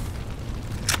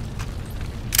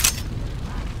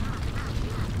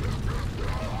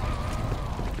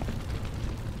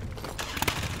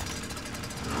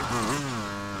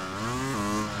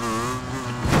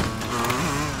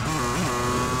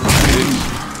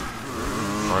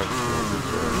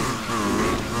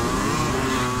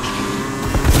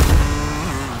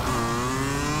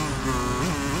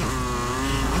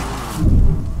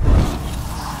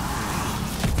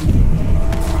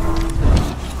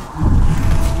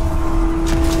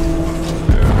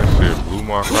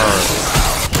 My car.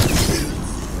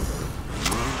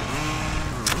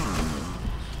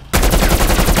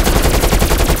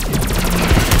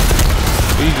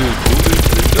 He just blew this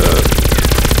shit up.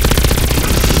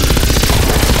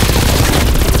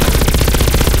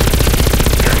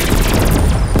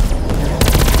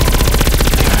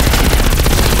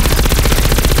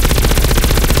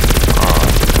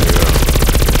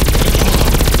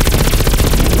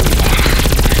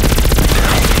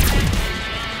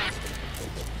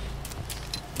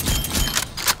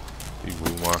 Who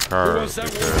wants that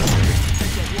one?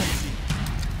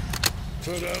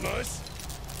 Turned out nice.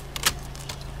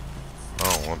 I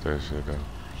don't want that shit though.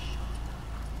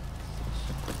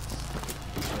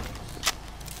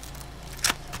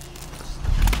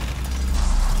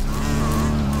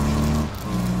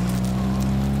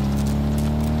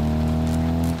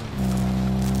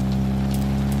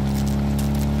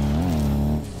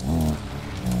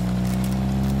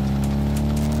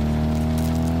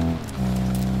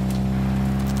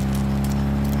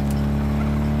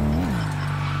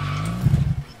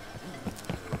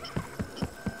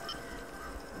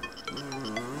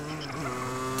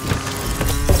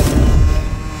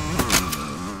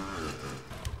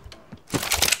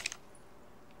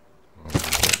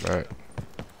 Right.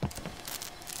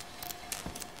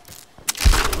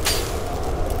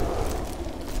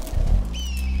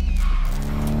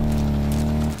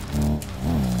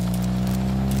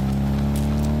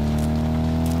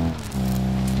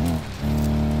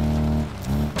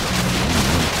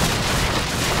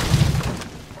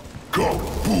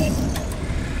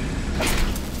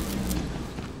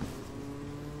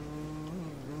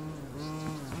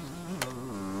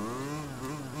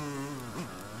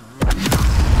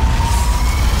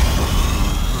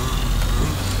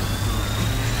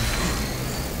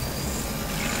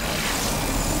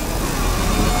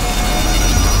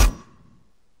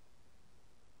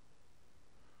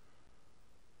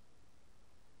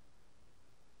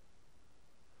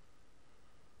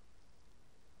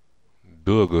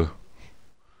 Dugger.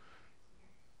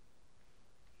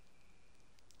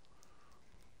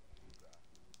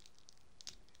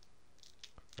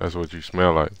 That's what you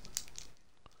smell like.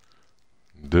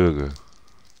 Dugger.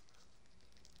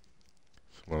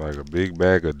 Smell like a big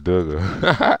bag of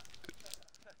Dugger.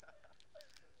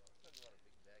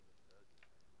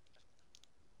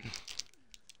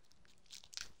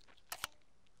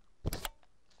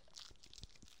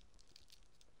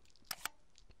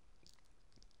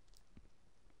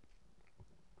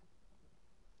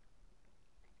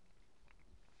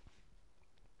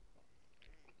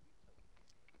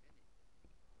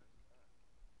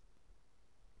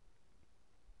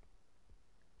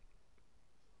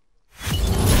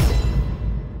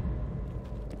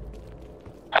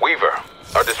 Weaver,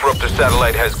 our disruptor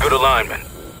satellite has good alignment.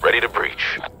 Ready to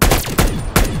breach.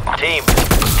 Team,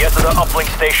 get to the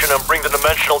uplink station and bring the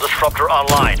dimensional disruptor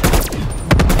online.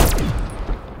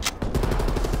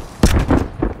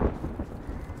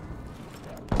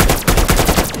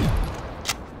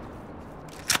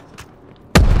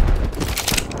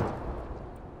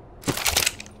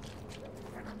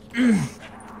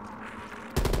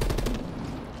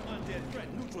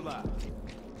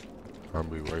 I'll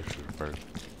be racist first.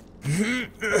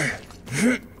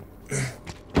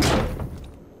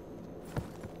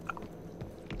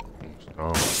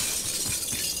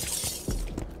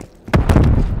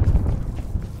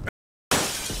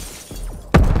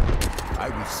 I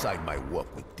will sign my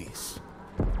work with this.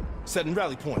 Setting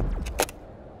rally point.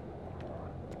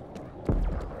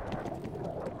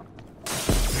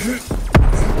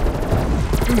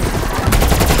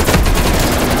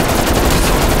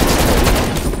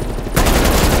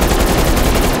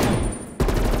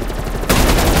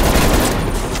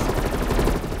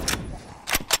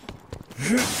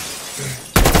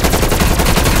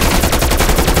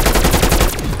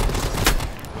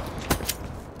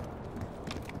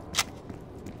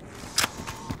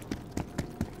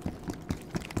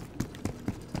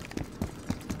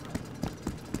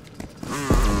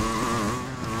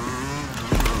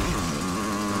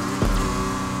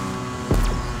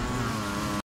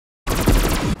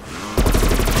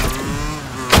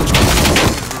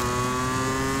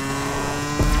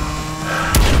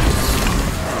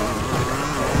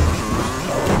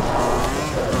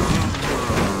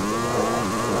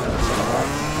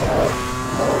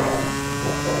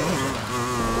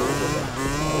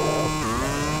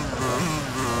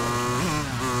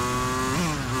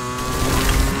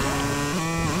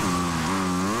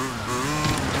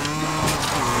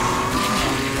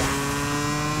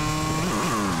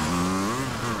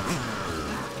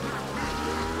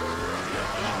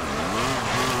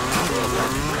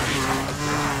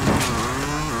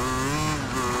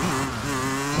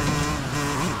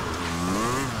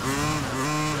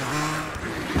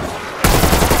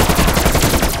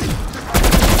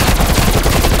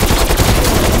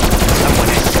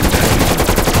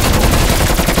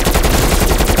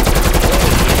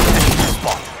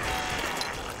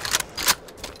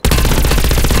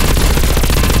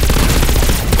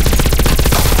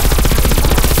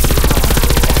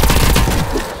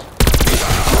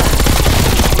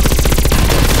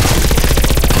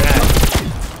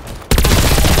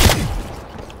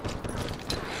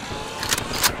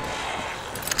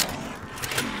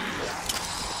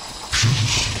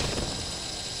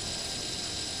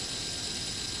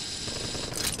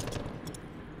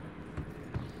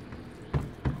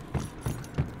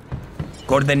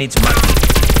 Coordinates marked.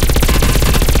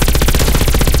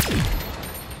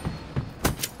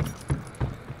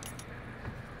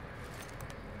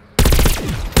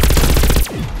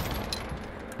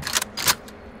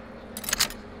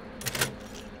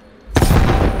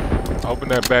 Open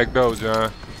that back door, John.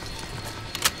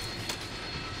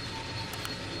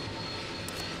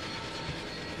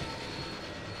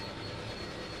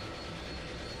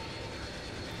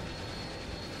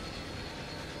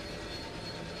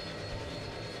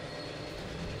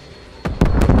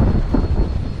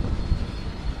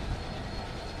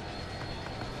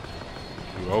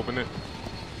 You open it?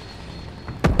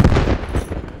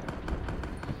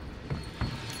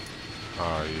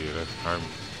 Oh yeah, that's timing.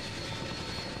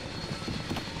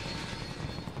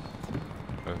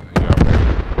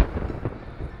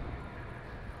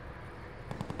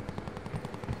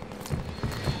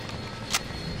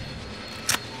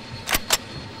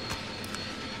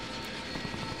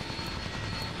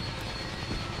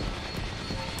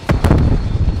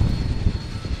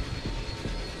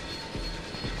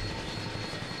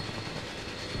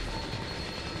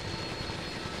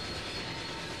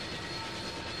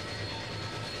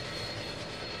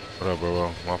 What up,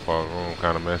 bro? My fault. Room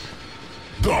kind of messy.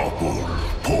 Double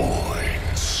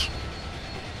points.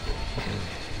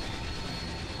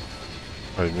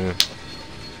 Hey, man.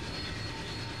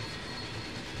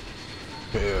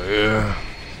 Yeah.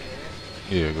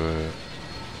 Yeah, go ahead.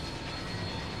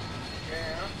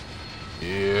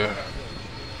 Yeah.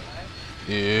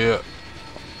 Yeah.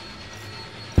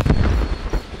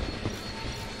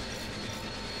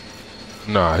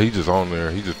 Nah, he just on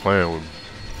there. He just playing with me.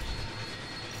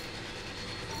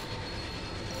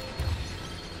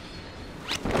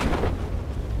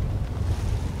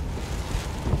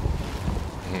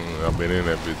 I've been in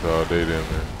that bitch all day then,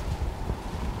 man.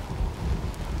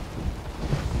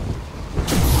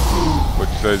 What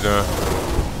you say, John?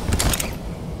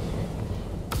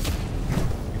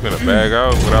 You finna bag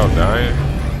out without dying?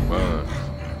 Fun.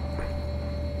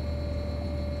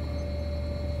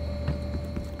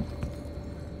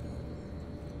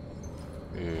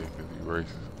 Yeah, cause he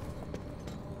racist.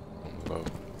 On the low.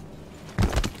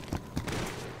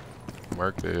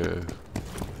 Mark their ass.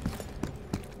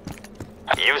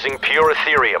 Using pure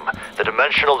Ethereum, the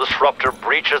Dimensional Disruptor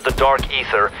breaches the Dark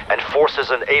Ether and forces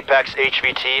an Apex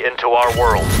HVT into our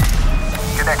world.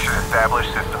 Connection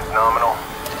established, systems nominal.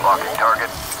 Locking target.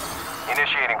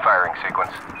 Initiating firing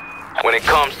sequence. When it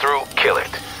comes through, kill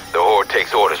it. The Horde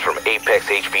takes orders from Apex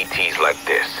HVTs like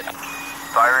this.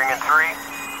 Firing in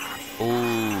 3.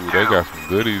 Ooh, they got some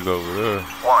goodies over there.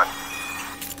 1.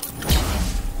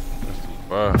 That's too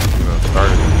far. You know,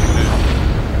 started this shit.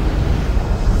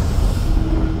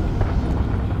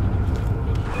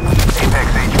 Apex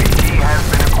HVT has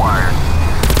been acquired.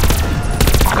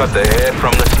 Cut the head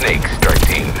from the snake, strike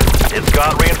team. It's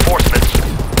got reinforcements.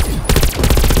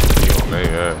 He on their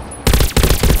ass.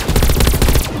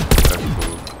 That's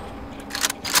cool.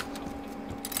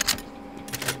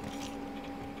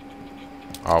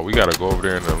 Oh, we gotta go over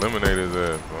there and eliminate his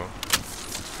ass, bro.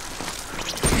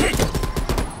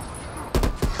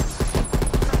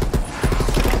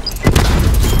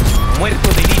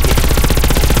 Muerto de líder.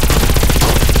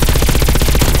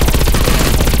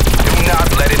 Do not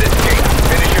let it escape.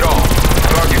 Finish it off.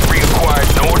 Target reacquired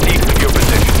northeast of your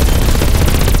position.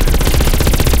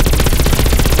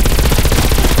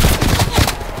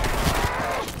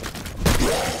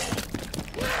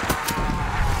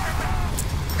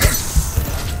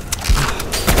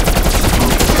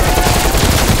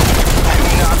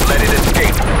 Do not let it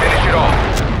escape. Finish it off.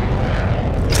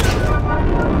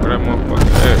 Where that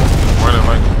motherfucker at? Running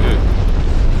like shit.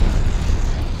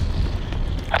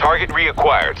 Target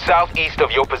reacquired southeast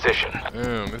of your position.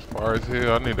 Damn, this far as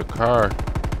hell. I need a car.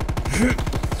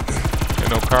 Ain't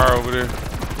no car over there.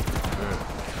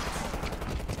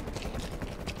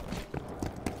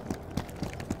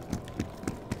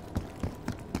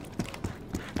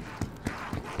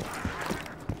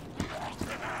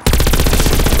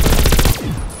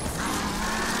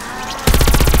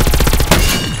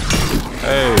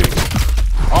 Hey.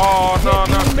 Oh, no,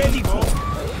 not me.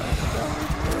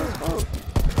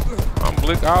 I'm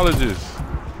blickologist.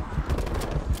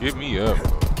 Get me up,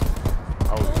 bro.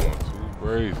 I was going too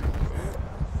crazy.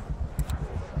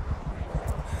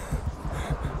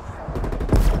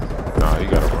 Nah, he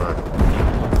gotta run.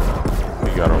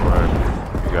 He gotta run.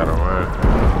 He gotta run.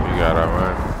 He gotta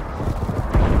run.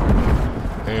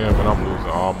 Damn, but I'm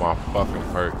losing all my fucking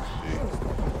perks.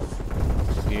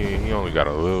 Shit. He only got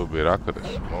a little bit. I could have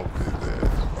smoked his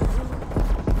ass.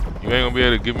 You ain't gonna be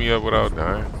able to get me up without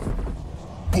dying.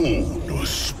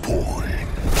 Bonus point.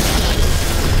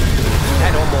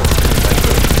 That almost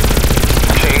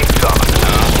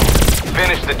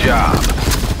Finish the job.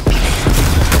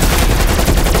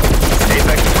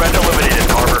 Apex threat eliminated,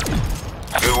 Carver.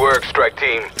 Good work, strike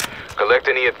team. Collect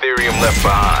any Ethereum left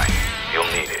behind.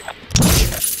 You'll need it.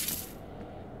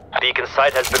 Beacon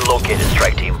site has been located,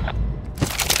 strike team.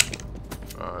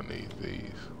 I need these.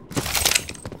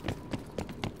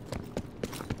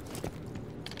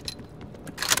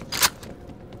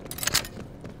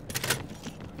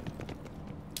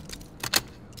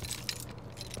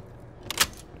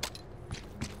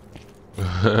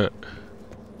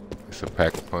 It's a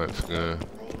pack of punch gun.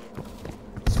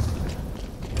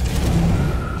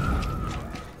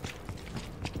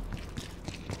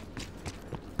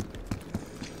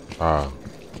 Ah,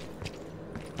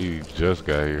 he just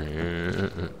got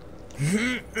here.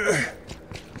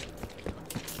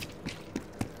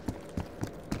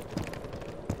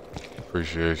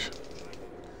 Appreciation.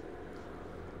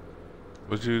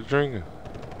 What you drinking?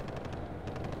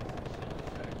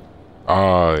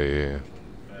 Oh yeah.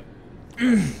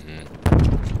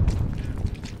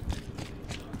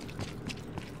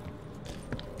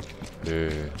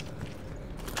 Yeah,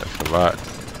 that's a lot.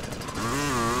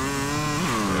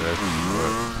 Yeah, that's too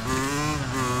much.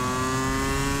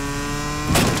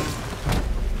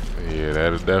 Yeah,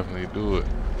 that'll definitely do it.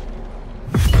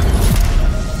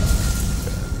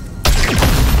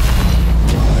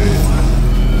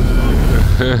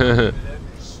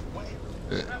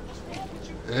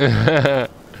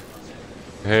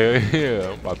 Hell yeah,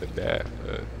 I'm about to die.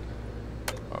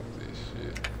 Off this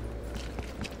shit.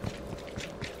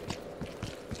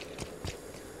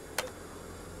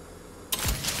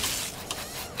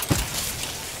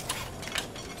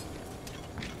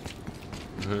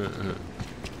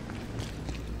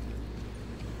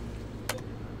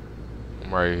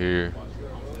 I'm right here.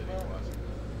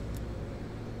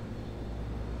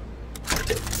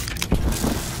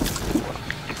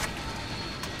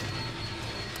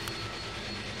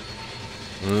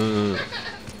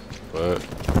 But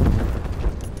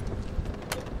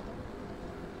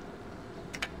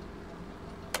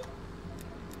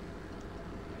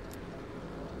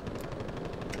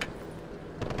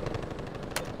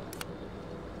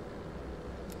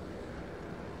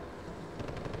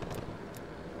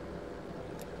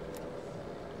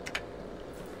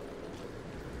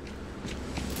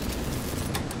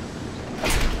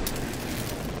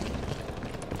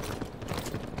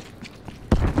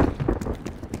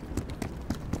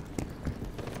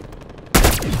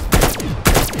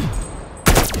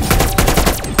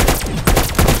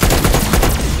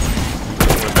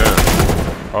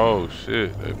oh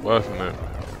shit, they busting it.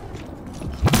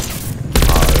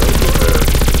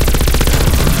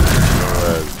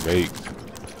 That's baked.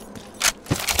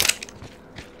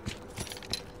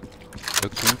 A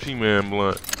Gucci Man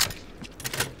blunt.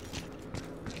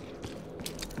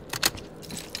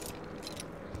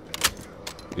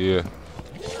 Yeah.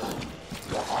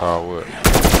 Oh, what?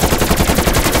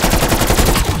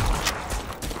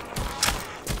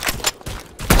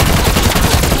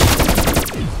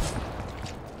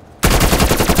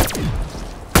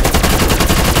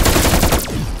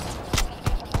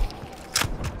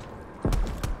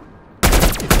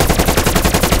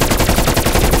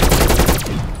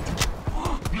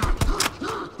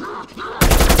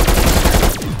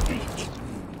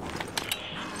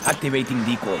 Activating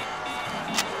decoy.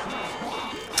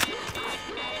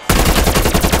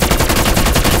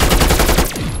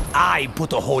 I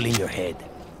put a hole in your head.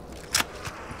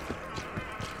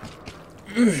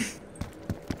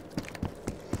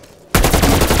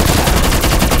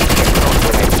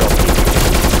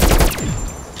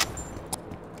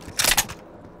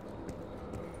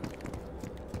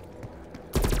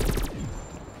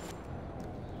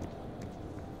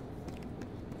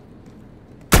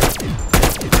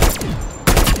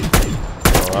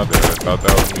 I thought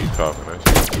that was me talking. That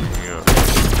shit threw me up.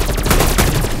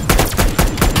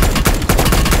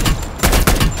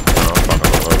 No, I'm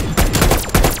talking to Logan.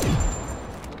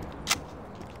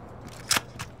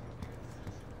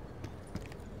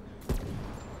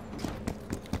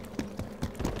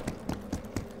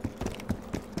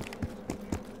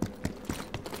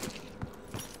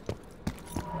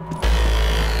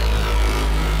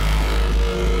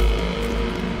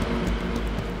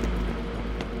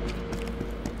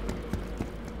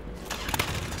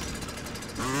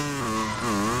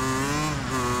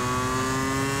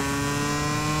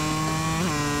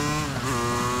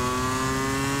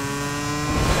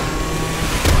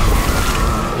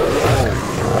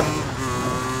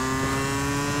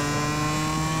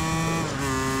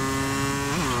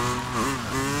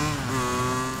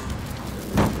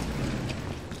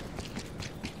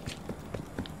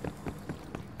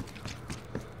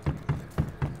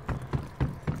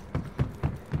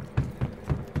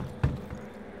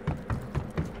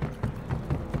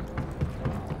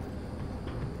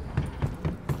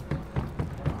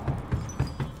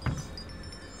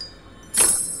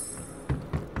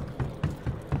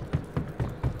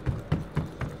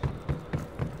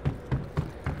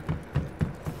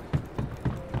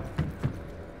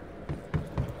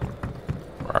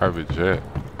 Private jet.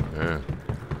 Yeah.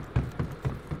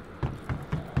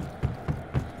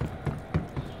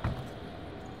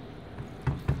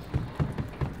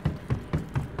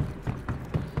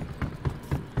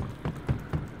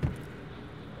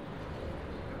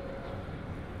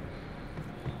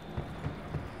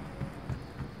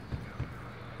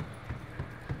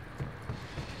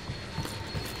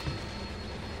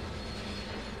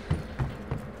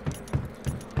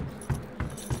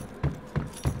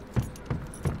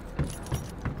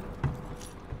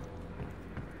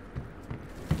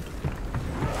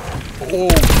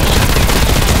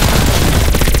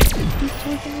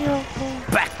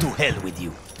 Back to hell with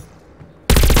you.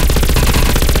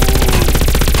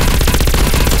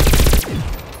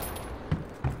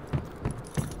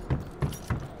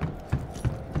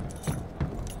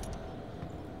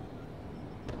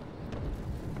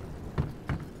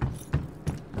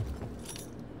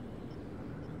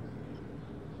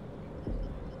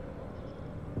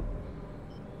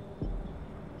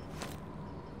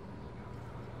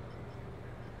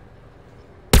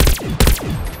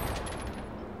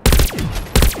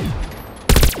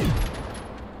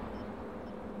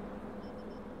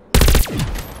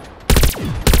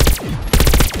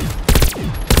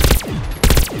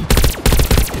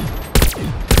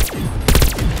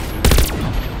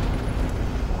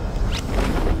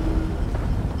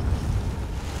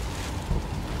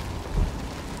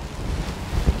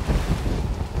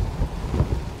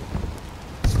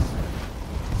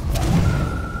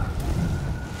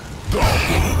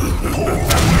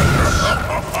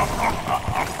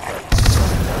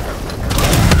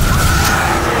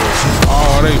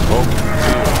 Oh, they both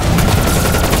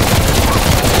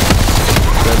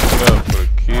set me up for the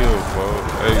kill, bro.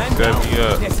 They set me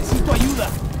up. Necesito ayuda.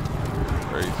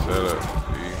 Great setup,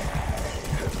 B.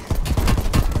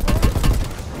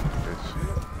 Good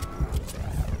shit.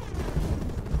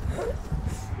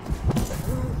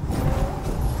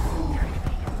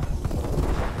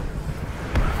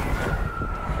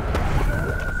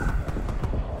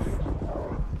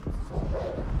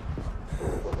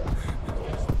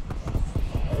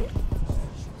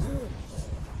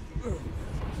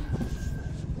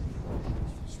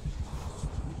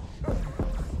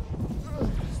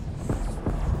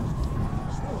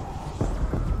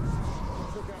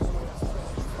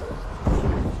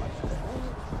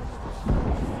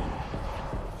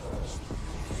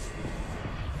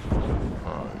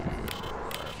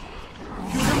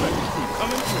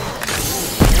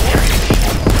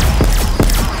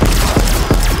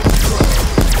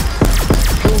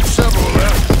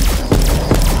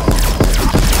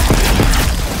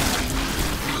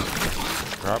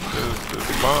 Drop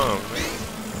this bomb, man.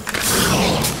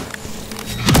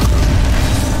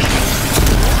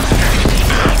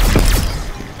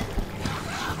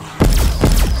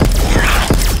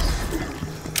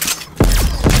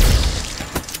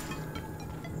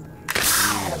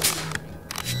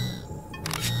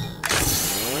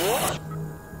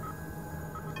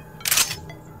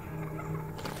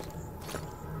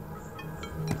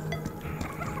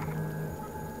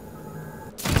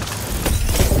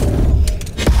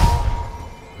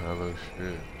 Hello,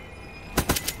 shit.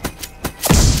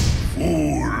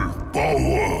 Full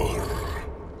power.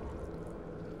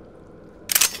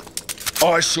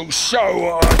 I shall show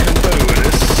what I can do with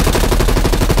this.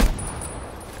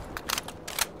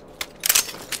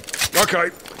 Okay.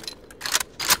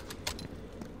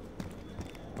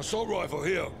 Assault rifle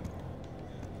here.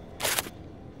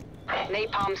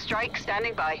 Napalm strike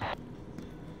standing by.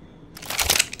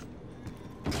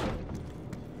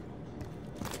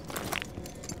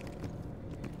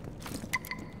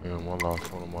 Damn, I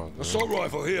lost one of my guns. Assault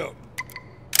rifle here.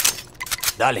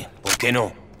 Dale, ¿por qué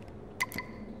no?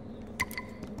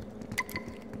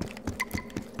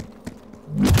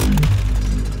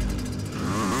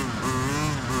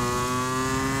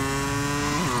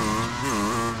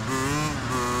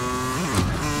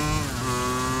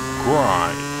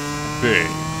 Grind, big.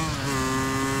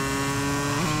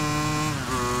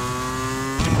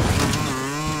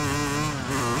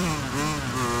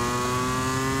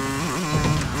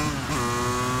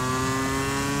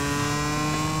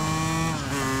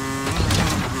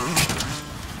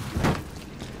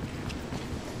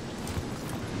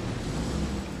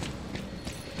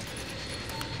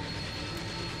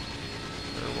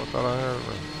 I thought I had it.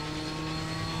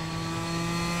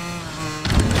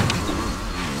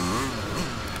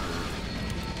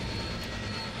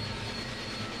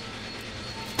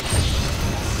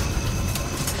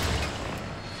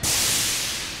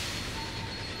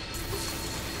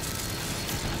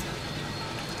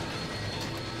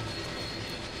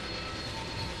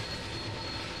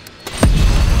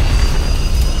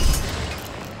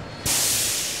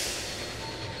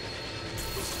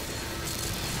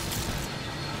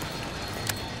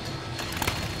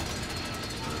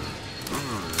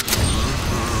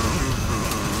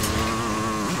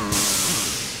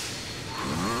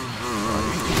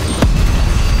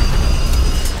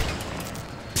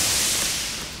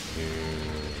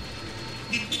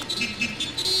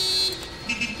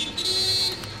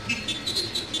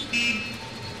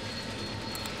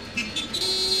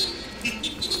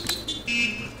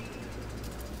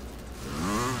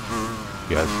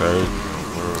 got surgery,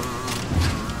 bro.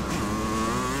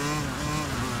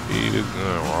 He is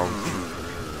good, Robinson.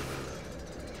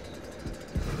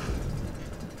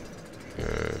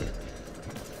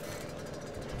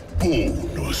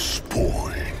 Bonus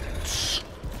points.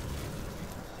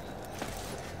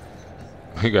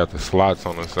 He got the slots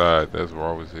on the side. That's where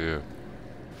I was here.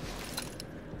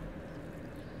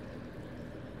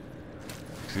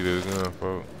 See this gun,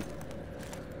 folks?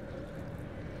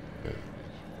 Yeah.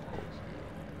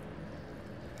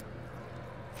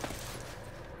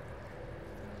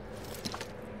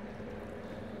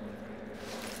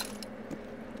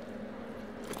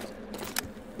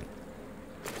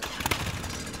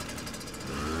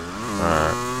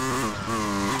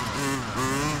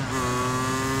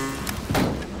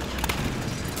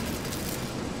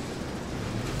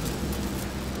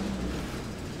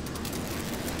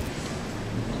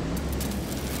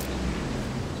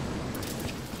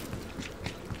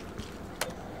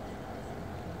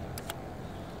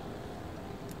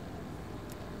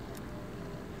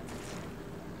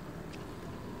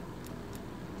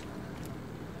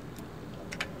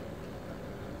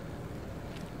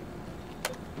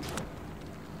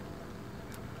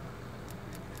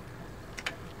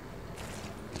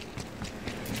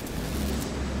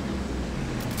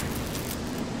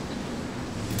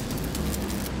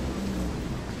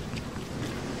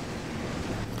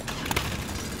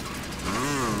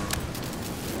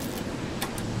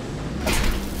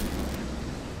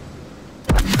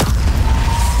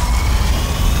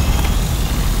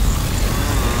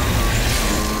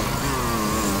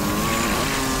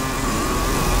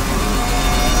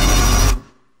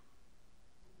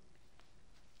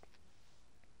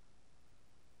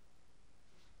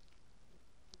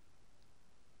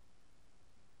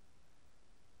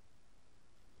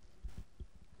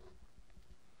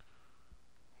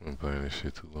 I'm playing this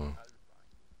shit too long.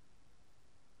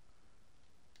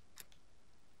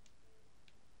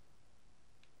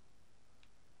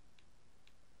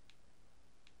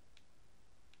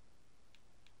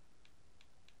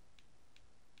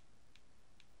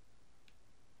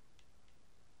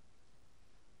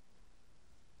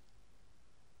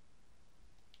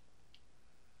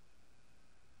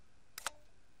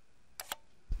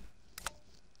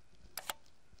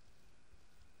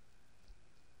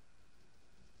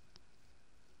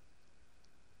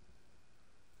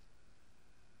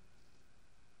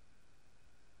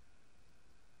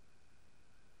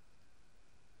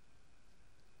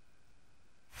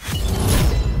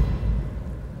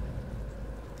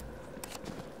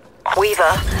 Weaver,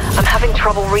 I'm having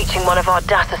trouble reaching one of our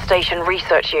data station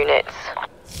research units.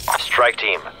 Strike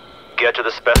team, get to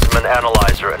the specimen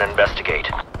analyzer and investigate.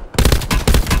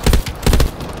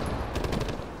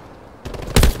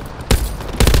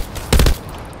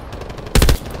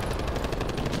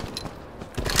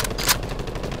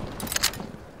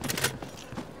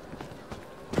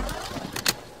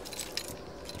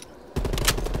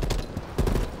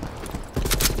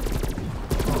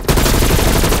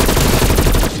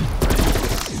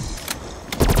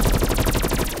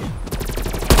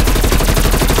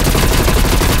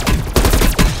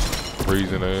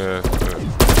 Freezing their ass.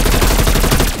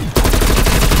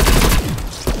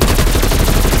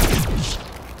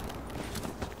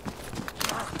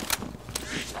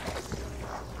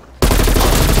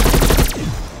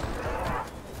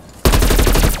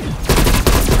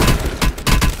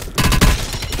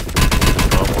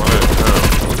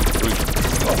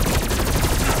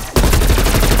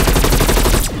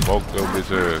 Smoke your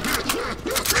bitch ass.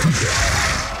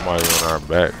 Somebody on our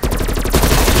back.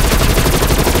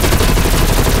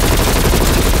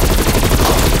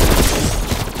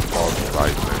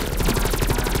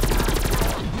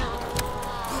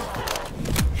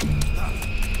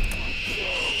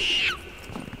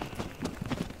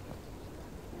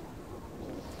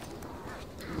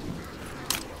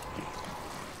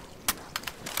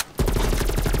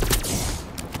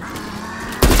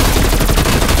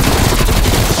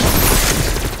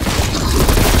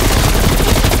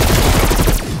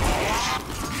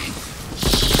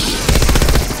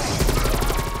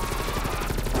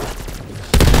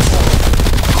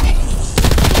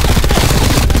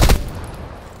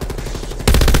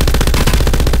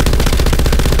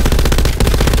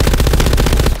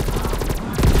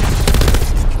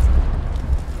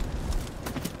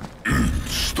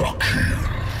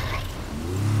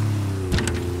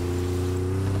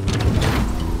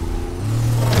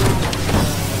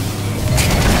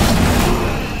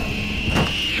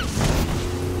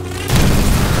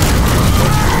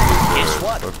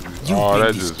 Oh,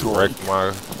 that just wrecked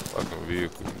my fucking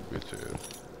vehicle, you bitch ass.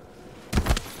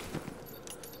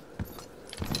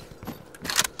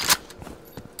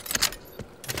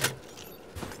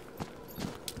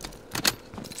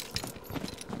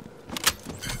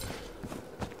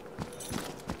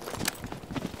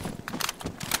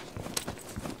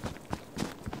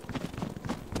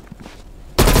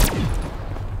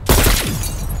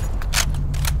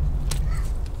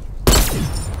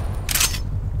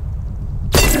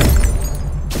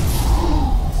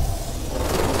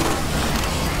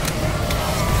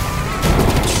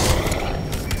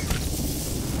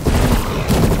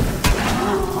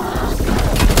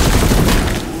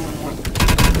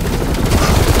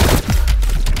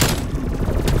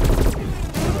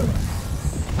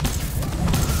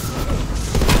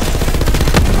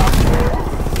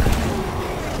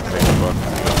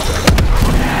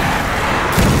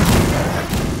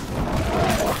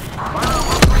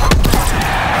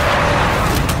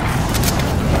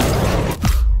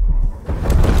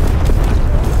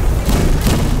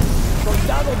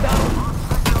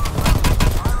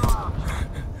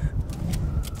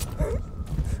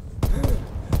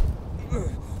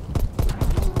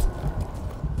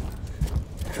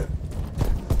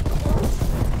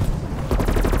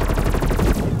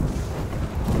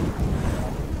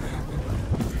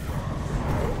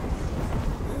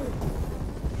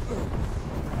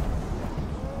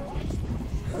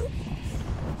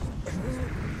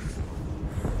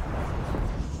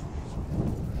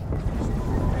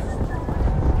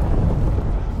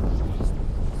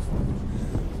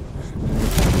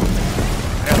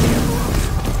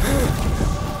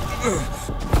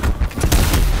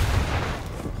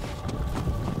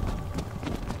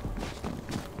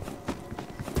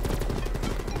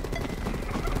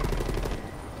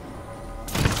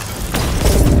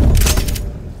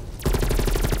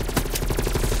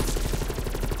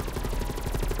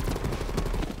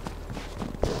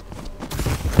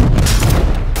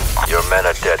 Your men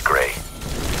are dead, Gray.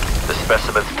 The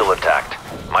specimen's still intact.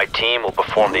 My team will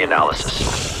perform the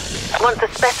analysis. Once the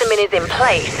specimen is in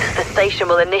place, the station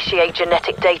will initiate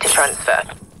genetic data transfer.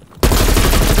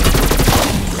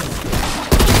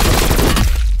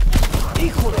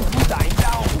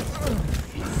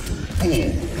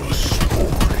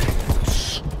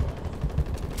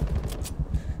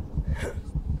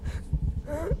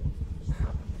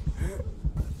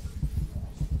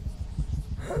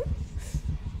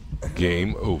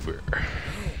 Game over.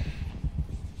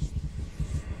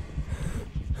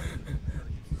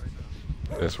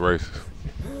 That's racist.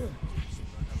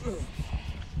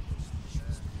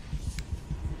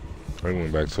 I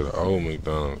went back to the old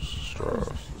McDonald's straws.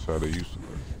 That's how they used to be.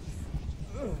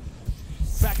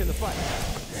 Back in the fight.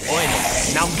 Bueno,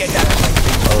 now get that.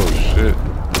 Oh shit.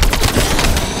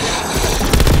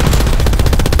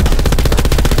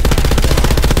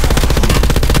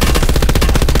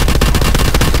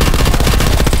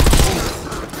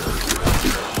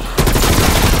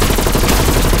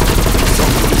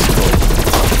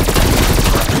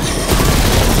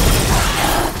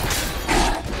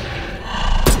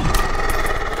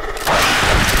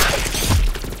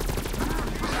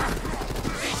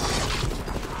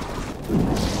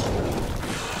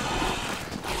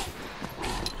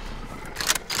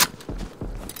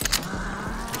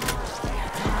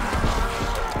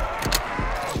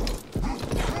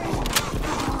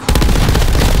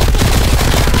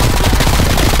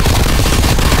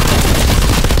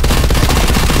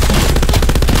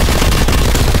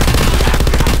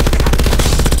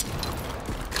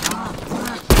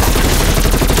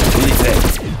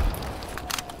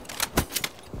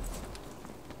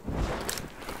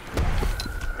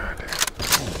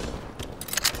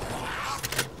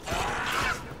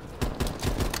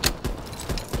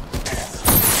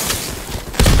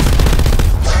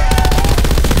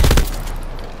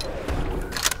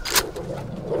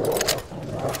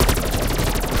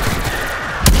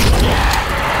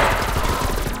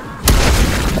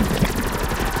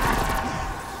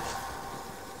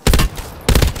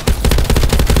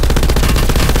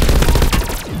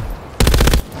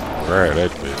 Right,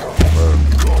 that bitch.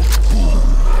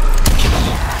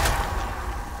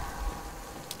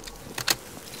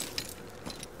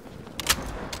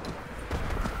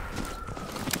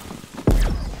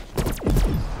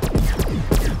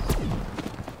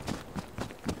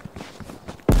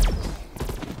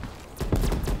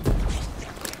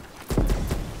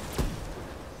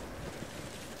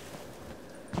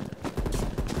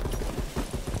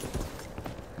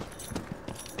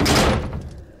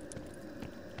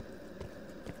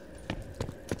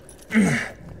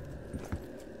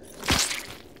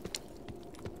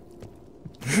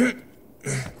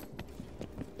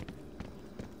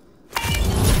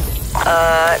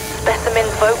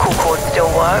 Specimen's vocal cords still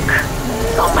work.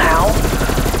 Somehow.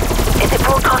 Is it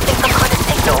broadcasting some kind of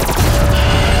signal?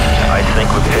 I think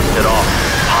we've pissed it off.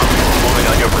 Hostiles moving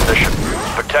on your position.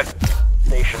 Protect the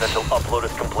station until upload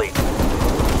is complete.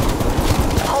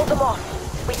 Hold them off.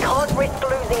 We can't risk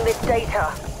losing this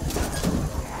data.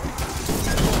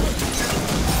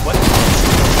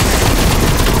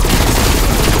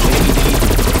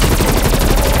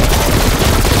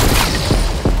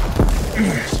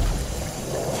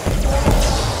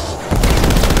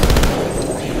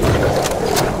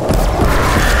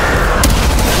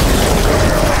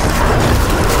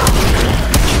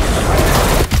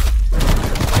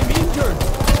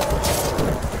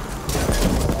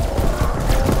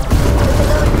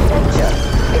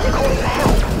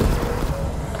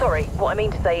 What I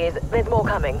mean to say is, there's more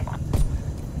coming.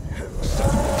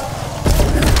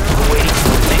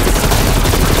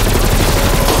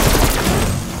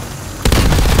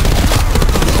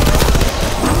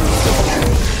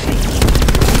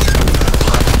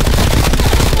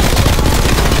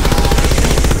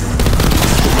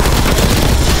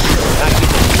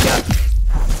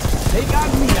 They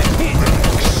got me, I can't.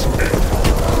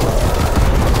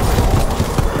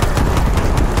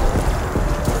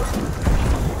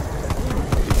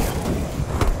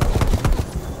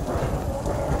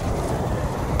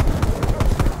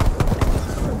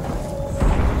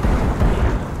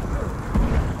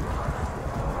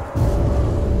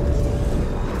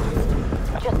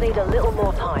 Just need a little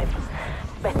more time.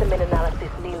 Specimen analysis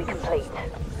nearly complete.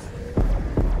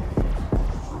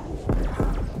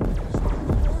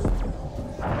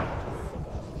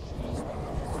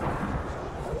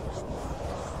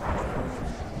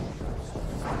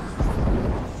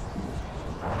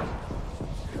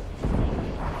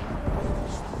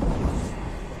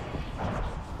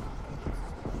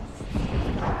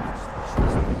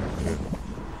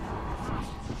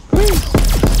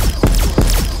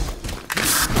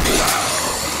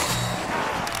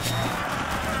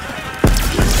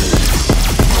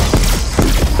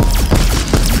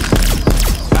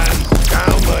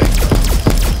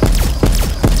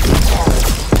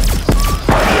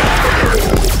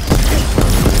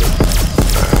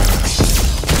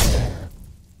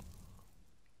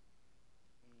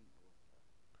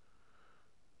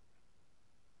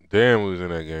 Damn, we was in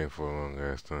that game for a long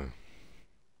ass time.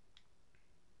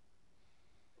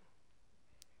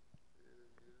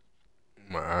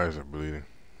 My eyes are bleeding.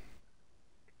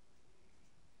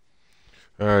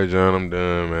 Alright, John, I'm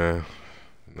done, man.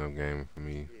 No gaming for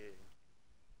me.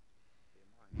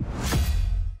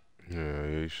 Yeah,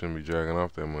 you shouldn't be dragging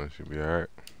off that much. You'll be alright.